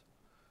about.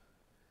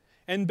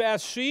 And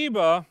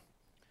Bathsheba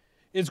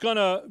is going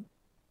to,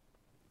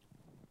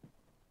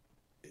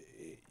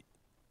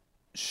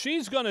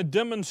 she's going to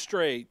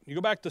demonstrate. You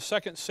go back to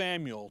 2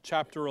 Samuel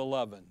chapter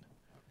 11.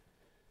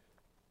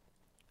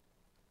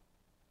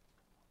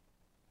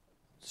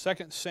 2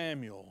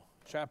 Samuel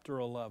chapter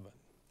 11.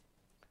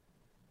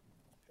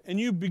 And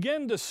you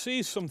begin to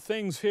see some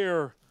things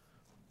here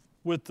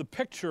with the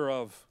picture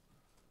of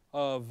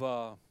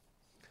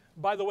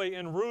by the way,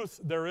 in Ruth,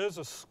 there is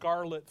a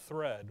scarlet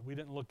thread. We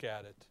didn't look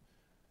at it.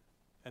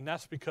 And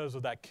that's because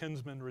of that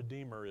kinsman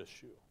redeemer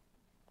issue.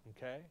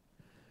 Okay?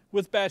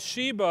 With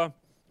Bathsheba,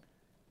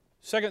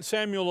 2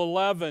 Samuel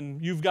 11,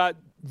 you've got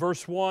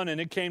verse 1,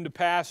 and it came to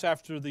pass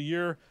after the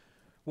year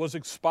was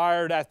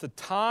expired, at the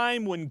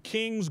time when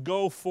kings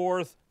go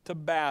forth to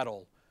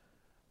battle,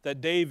 that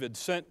David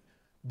sent,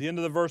 the end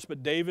of the verse,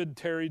 but David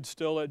tarried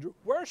still at,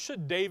 where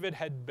should David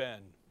had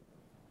been?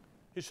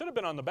 He should have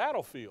been on the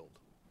battlefield.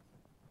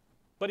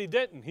 But he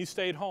didn't. He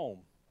stayed home.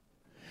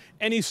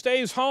 And he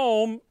stays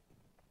home,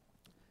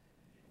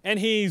 and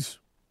he's,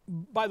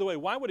 by the way,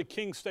 why would a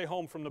king stay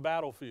home from the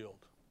battlefield?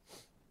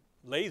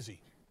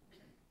 Lazy.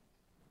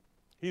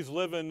 He's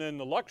living in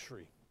the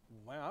luxury.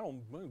 Man, I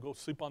don't go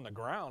sleep on the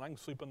ground. I can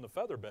sleep in the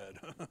feather bed.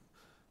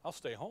 I'll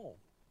stay home.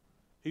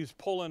 He's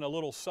pulling a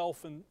little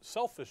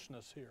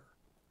selfishness here.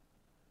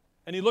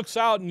 And he looks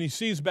out and he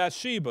sees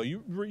Bathsheba.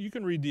 You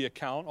can read the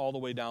account all the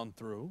way down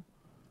through.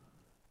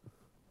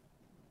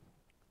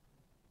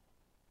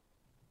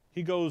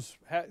 he goes,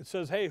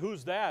 says, hey,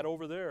 who's that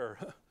over there?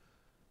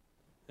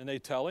 And they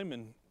tell him,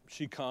 and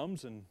she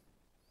comes, and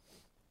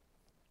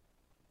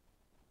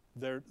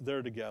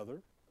they're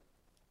together.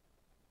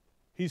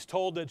 He's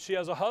told that she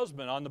has a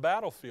husband on the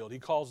battlefield. He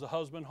calls the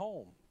husband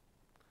home.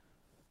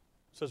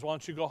 Says, why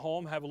don't you go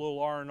home, have a little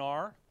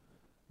R&R?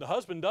 The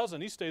husband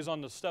doesn't. He stays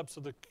on the steps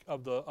of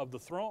the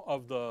throne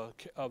of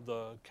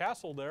the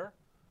castle there,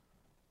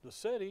 the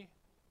city.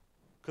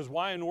 Because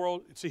why in the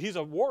world? See, he's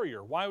a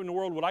warrior. Why in the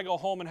world would I go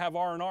home and have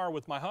R&R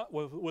with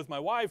my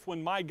wife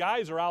when my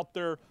guys are out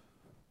there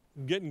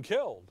getting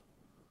killed?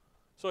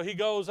 So he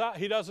goes out.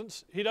 He doesn't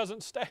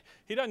stay.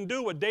 He doesn't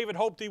do what David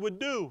hoped he would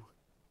do.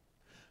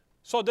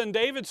 So then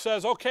David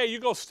says, okay, you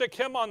go stick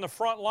him on the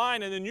front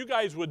line, and then you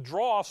guys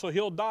withdraw so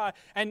he'll die.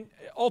 And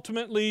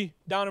ultimately,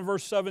 down in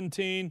verse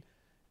 17,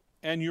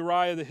 and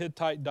Uriah the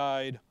Hittite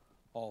died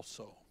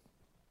also.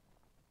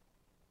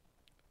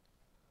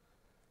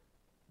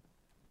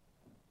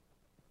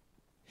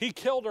 He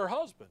killed her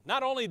husband.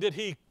 Not only did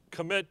he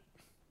commit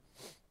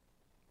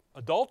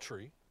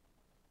adultery,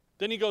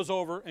 then he goes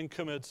over and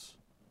commits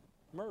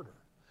murder.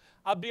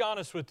 I'll be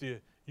honest with you.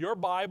 Your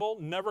Bible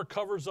never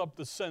covers up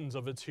the sins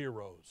of its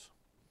heroes.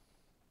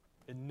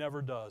 It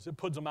never does. It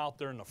puts them out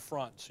there in the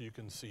front so you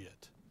can see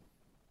it.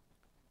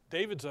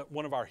 David's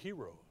one of our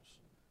heroes.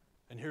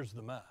 And here's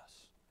the mess.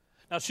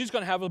 Now she's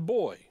going to have a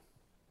boy.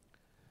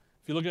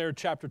 If you look at her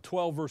chapter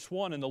 12, verse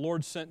 1, and the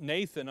Lord sent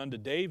Nathan unto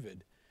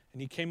David,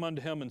 and he came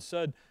unto him and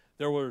said,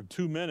 there were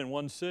 2 men in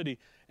one city.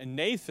 And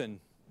Nathan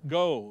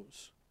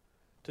goes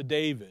to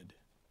David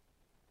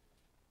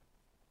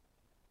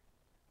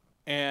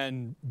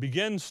and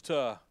begins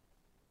to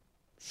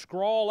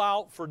scrawl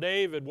out for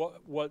David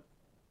what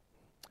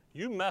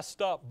you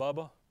messed up,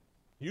 Bubba.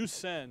 You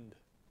sinned.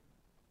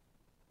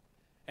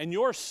 And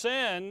your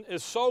sin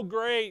is so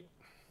great.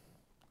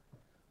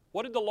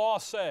 What did the law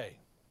say?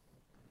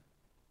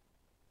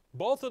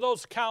 Both of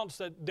those counts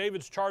that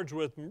David's charged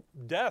with,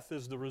 death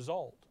is the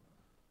result.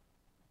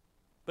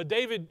 But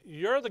David,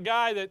 you're the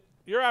guy that,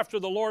 you're after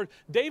the Lord.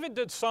 David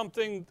did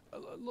something,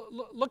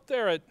 look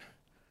there at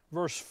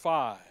verse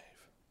 5.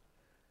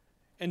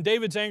 And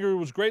David's anger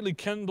was greatly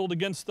kindled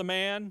against the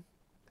man.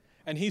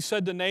 And he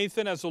said to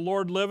Nathan, as the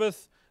Lord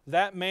liveth,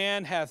 that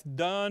man hath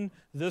done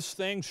this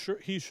thing,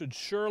 he should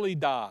surely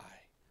die.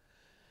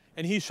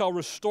 And he shall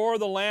restore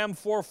the lamb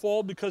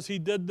fourfold because he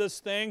did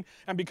this thing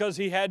and because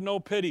he had no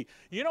pity.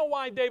 You know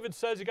why David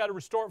says you got to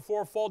restore it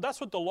fourfold?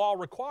 That's what the law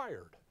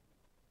required.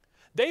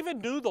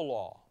 David knew the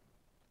law.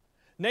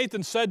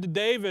 Nathan said to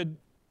David,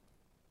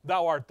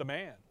 thou art the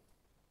man.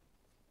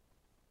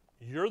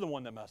 You're the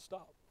one that messed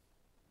up.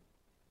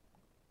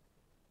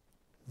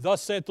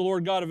 Thus saith the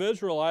Lord God of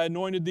Israel, I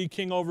anointed thee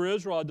king over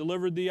Israel. I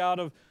delivered thee out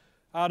of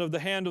the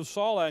hand of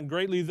Saul, and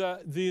greatly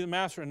thee the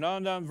master. And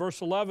down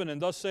verse 11, and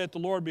thus saith the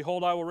Lord,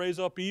 behold, I will raise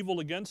up evil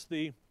against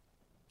thee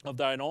of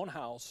thine own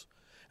house,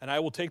 and I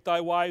will take thy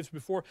wives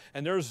before.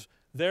 And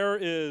there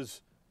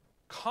is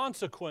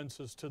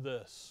consequences to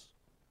this.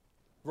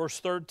 Verse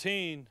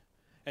 13,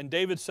 and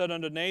David said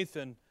unto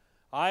Nathan,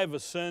 I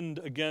have sinned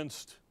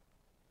against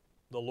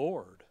the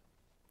Lord.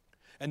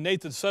 And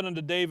Nathan said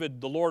unto David,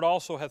 the Lord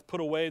also hath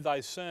put away thy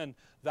sin,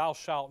 thou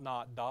shalt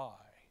not die.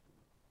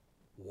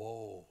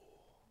 Whoa.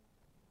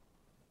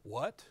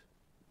 What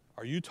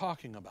are you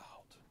talking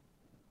about?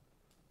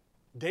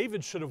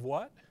 David should have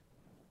what?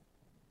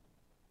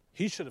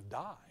 He should have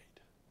died.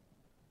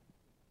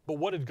 But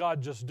what did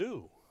God just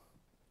do?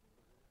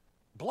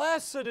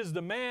 Blessed is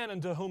the man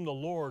unto whom the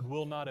Lord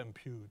will not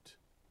impute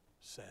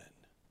sin.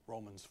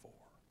 Romans 4.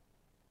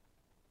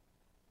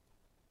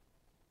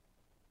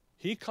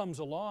 He comes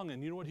along,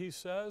 and you know what he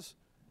says?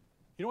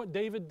 You know what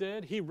David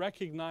did? He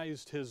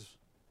recognized his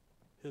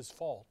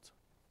fault.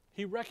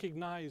 He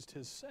recognized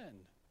his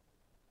sin.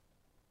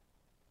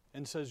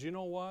 And says, you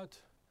know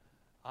what?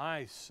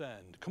 I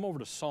sinned. Come over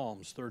to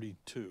Psalms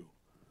 32.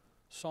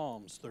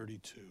 Psalms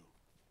 32.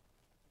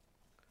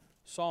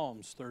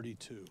 Psalms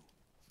 32.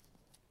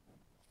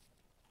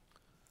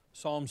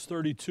 Psalms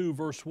 32,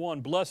 verse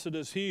 1. Blessed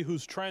is he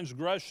whose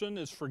transgression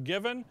is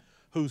forgiven,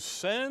 whose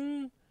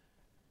sin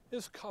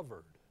is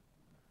covered.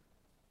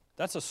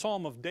 That's a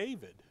psalm of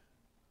David.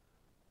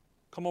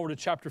 Come over to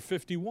chapter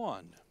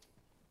 51.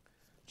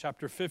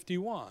 Chapter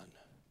 51.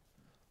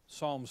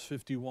 Psalms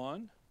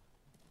 51.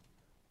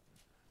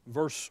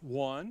 Verse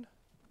 1.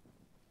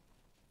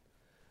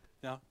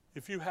 Now,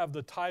 if you have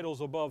the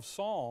titles above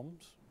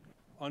Psalms,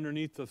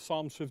 underneath the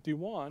Psalms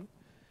 51,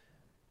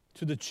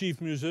 to the chief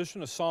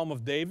musician, a psalm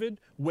of David,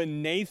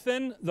 when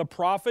Nathan the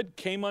prophet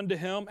came unto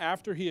him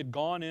after he had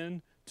gone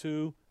in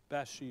to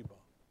Bathsheba.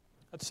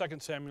 That's 2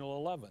 Samuel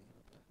 11,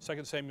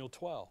 2 Samuel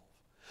 12.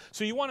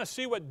 So you want to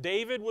see what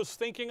David was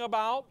thinking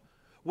about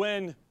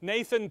when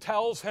Nathan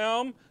tells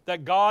him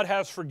that God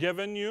has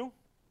forgiven you?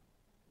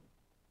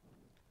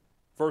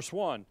 Verse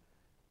 1,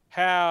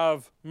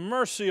 have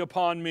mercy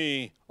upon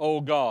me,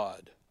 O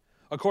God,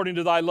 according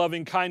to thy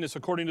loving kindness,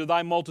 according to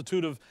thy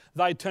multitude of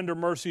thy tender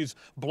mercies.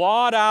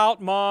 Blot out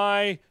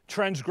my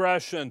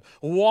transgression.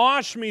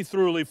 Wash me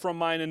thoroughly from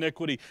mine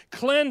iniquity.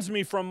 Cleanse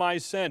me from my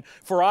sin.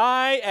 For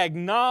I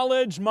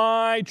acknowledge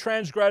my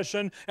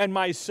transgression, and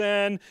my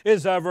sin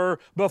is ever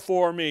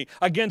before me.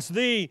 Against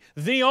thee,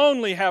 thee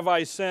only have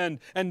I sinned,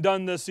 and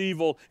done this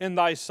evil in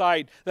thy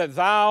sight, that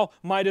thou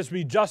mightest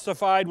be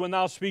justified when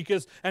thou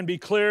speakest, and be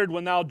cleared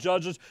when thou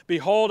judgest.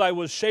 Behold, I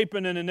was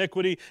shapen in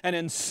iniquity, and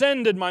in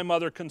sin did my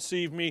mother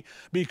conceive me.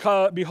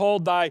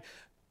 Behold, thy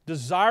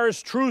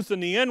desirous truth in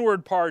the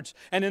inward parts,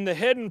 and in the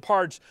hidden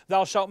parts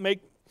thou shalt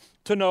make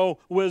to know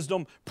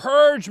wisdom.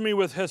 Purge me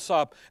with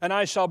hyssop, and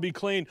I shall be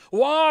clean.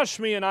 Wash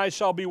me, and I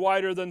shall be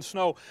whiter than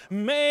snow.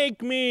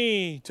 Make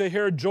me to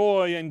hear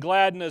joy and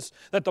gladness,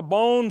 that the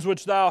bones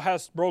which thou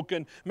hast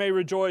broken may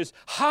rejoice.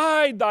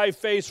 Hide thy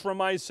face from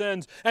my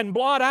sins, and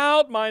blot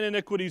out mine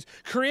iniquities.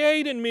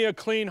 Create in me a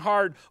clean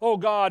heart, O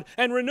God,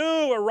 and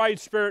renew a right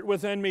spirit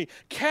within me.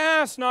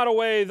 Cast not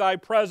away thy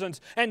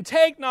presence, and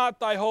take not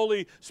thy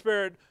Holy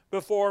Spirit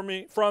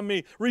from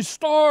me.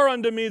 Restore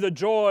unto me the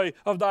joy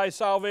of thy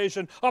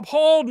salvation.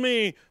 Uphold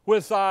me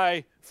with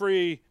thy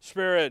free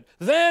spirit.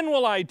 Then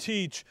will I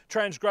teach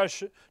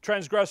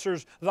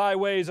transgressors thy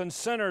ways, and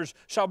sinners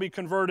shall be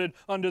converted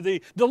unto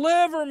thee.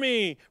 Deliver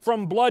me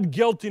from blood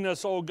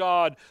guiltiness, O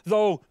God,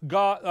 thou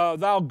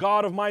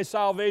God of my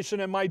salvation,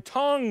 and my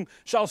tongue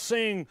shall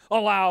sing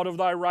aloud of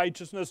thy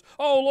righteousness.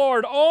 O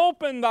Lord,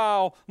 open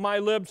thou my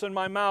lips, and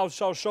my mouth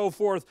shall show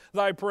forth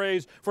thy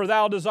praise. For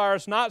thou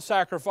desirest not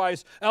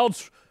sacrifice,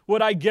 else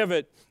would I give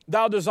it.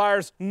 Thou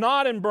desirest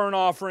not in burnt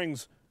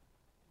offerings.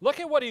 Look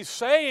at what he's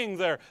saying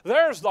there.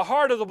 There's the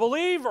heart of the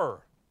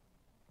believer.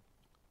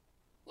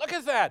 Look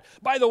at that.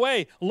 By the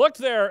way, look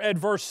there at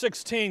verse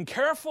 16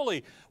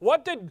 carefully. When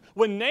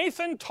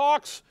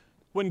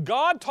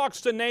God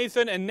talks to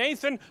Nathan and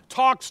Nathan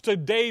talks to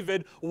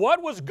David,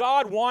 what was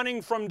God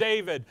wanting from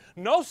David?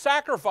 No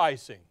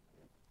sacrificing.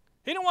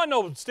 He didn't want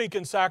no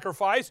stinking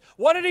sacrifice.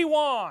 What did he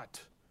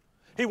want?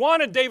 He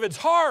wanted David's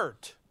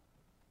heart.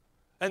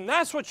 And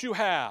that's what you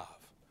have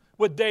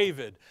with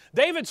David.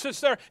 David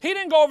sits there. He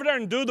didn't go over there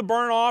and do the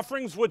burnt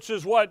offerings, which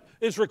is what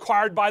is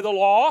required by the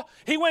law.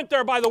 He went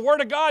there by the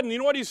word of God, and you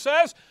know what he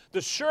says?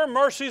 The sure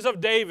mercies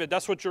of David.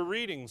 That's what you're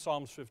reading,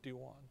 Psalms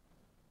 51.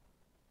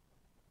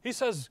 He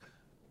says,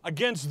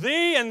 against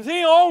thee and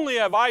thee only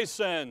have I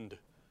sinned.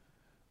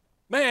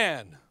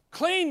 Man,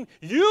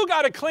 you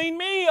got to clean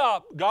me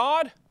up,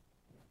 God.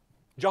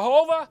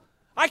 Jehovah,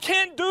 I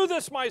can't do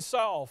this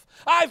myself.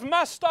 I've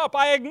messed up.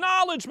 I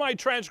acknowledge my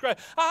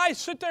transgression. I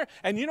sit there,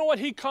 and you know what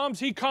he comes?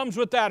 He comes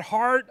with that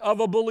heart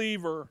of a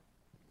believer.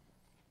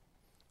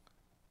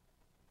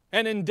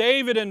 And in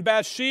David and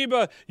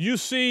Bathsheba, you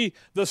see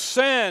the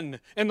sin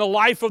in the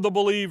life of the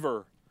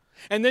believer.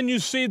 And then you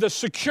see the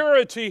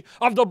security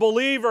of the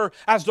believer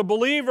as the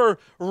believer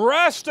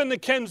rests in the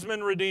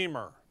kinsman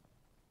redeemer.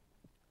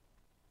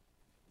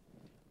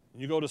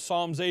 You go to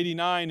Psalms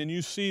 89 and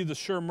you see the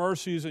sure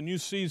mercies and you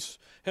see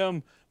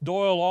him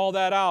doyle all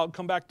that out.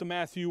 Come back to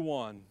Matthew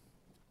 1.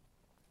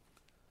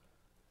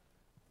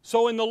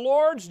 So in the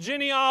Lord's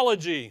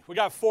genealogy, we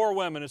got 4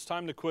 women. It's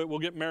time to quit. We'll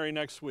get married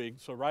next week.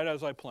 So right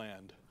as I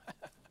planned.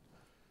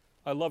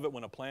 I love it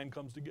when a plan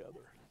comes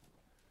together.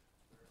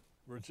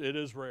 It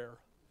is rare.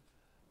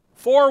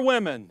 4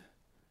 women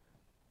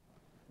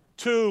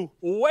to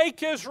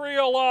wake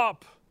Israel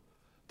up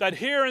that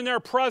here in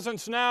their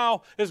presence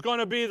now is going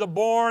to be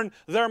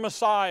their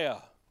Messiah.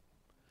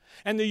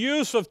 And the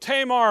use of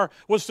Tamar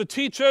was to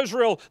teach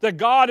Israel that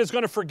God is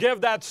going to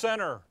forgive that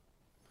sinner.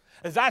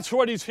 And that's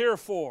what he's here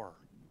for.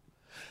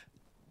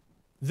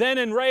 Then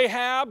in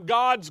Rahab,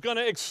 God's going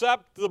to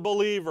accept the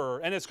believer,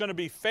 and it's going to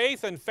be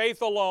faith and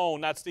faith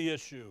alone. That's the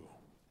issue.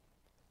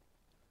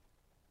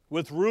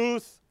 With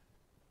Ruth,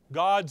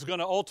 God's going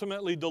to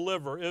ultimately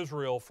deliver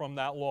Israel from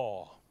that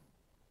law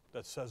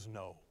that says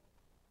no.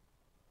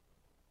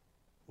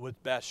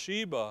 With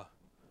Bathsheba,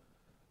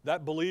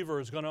 that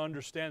believer is going to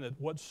understand that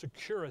what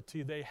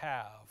security they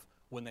have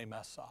when they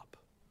mess up.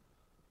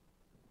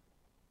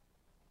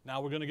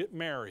 Now we're going to get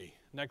Mary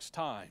next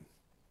time,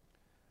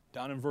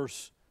 down in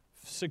verse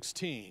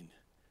 16.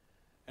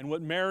 And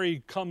what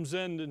Mary comes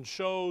in and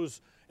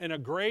shows in a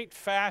great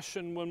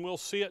fashion when we'll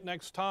see it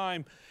next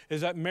time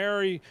is that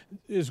Mary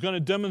is going to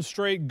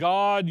demonstrate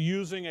God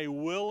using a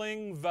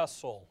willing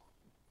vessel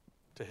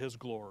to His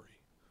glory.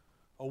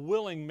 A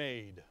willing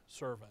maid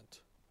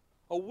servant.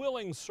 A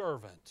willing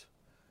servant.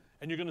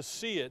 And you're going to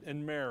see it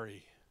in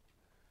Mary.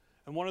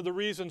 And one of the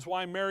reasons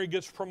why Mary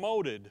gets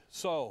promoted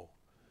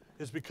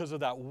is because of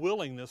that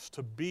willingness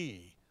to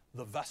be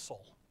the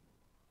vessel.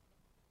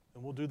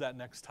 And we'll do that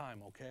next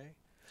time, okay?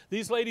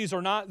 These ladies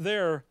are not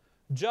there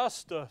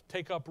just to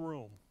take up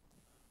room.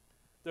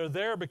 They're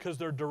there because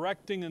they're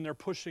directing and they're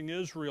pushing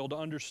Israel to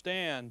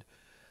understand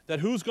that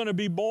who's going to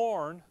be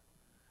born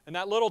in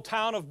that little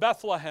town of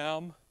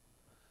Bethlehem,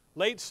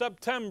 late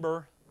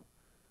September,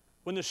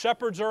 when the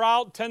shepherds are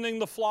out tending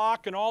the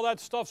flock and all that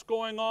stuff's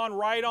going on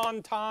right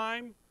on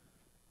time,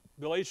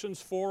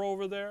 Galatians 4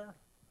 over there,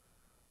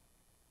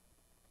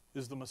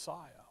 is the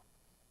Messiah.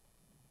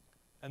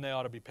 And they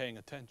ought to be paying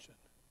attention.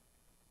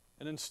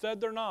 And instead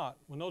they're not.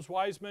 When those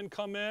wise men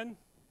come in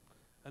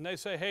and they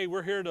say, hey,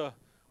 we're here to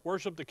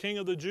worship the King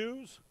of the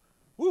Jews,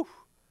 whew,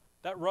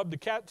 that rubbed the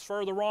cat's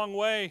fur the wrong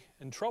way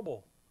and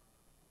trouble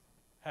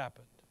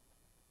happened.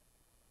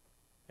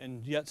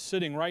 And yet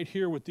sitting right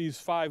here with these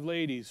 5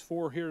 ladies,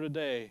 4 here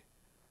today,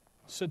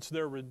 sits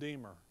their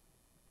Redeemer,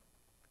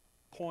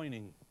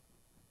 pointing,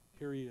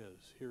 here he is,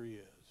 here he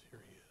is,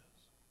 here he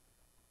is.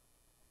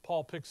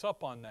 Paul picks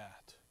up on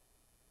that.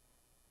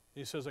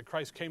 He says that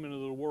Christ came into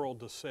the world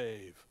to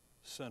save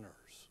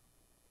sinners.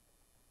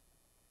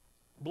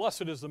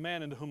 Blessed is the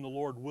man into whom the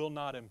Lord will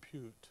not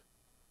impute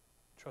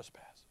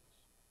trespasses,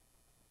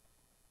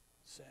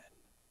 sin.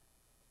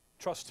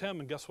 Trust him,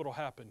 and guess what will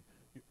happen?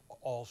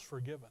 All's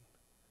forgiven.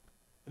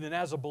 And then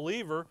as a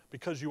believer,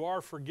 because you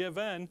are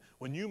forgiven,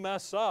 when you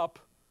mess up,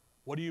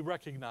 what do you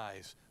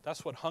recognize?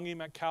 That's what hung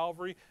him at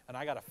Calvary, and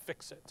I got to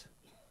fix it.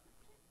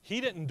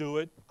 He didn't do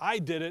it. I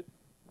did it.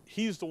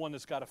 He's the one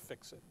that's got to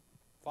fix it.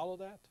 Follow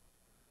that?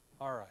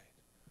 All right.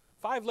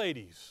 5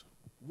 ladies,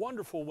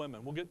 wonderful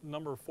women. We'll get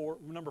number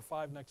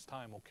 5 next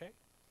time, okay?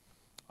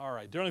 All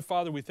right. Dear Heavenly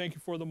Father, we thank you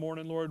for the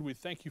morning, Lord. We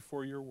thank you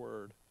for your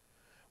word.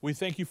 We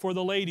thank you for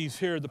the ladies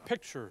here, the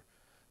picture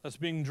that's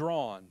being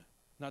drawn,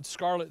 that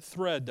scarlet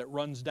thread that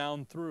runs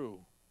down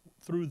through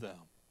them.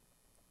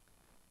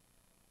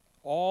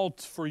 All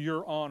for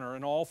your honor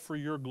and all for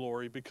your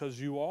glory, because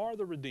you are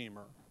the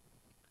Redeemer,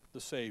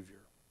 the Savior.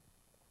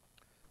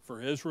 For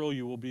Israel,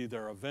 you will be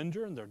their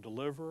avenger and their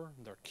deliverer,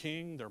 their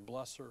king, their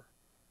blesser.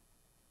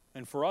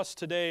 And for us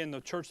today in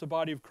the church, the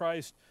body of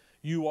Christ,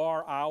 you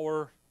are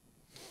our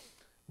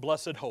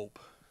blessed hope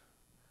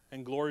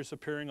and glorious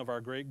appearing of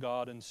our great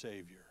God and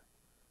Savior.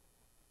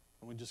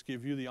 And we just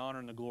give you the honor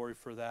and the glory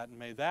for that, and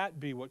may that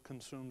be what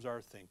consumes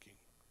our thinking.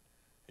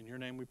 In your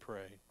name we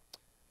pray.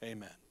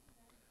 Amen.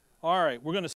 All right, we're going to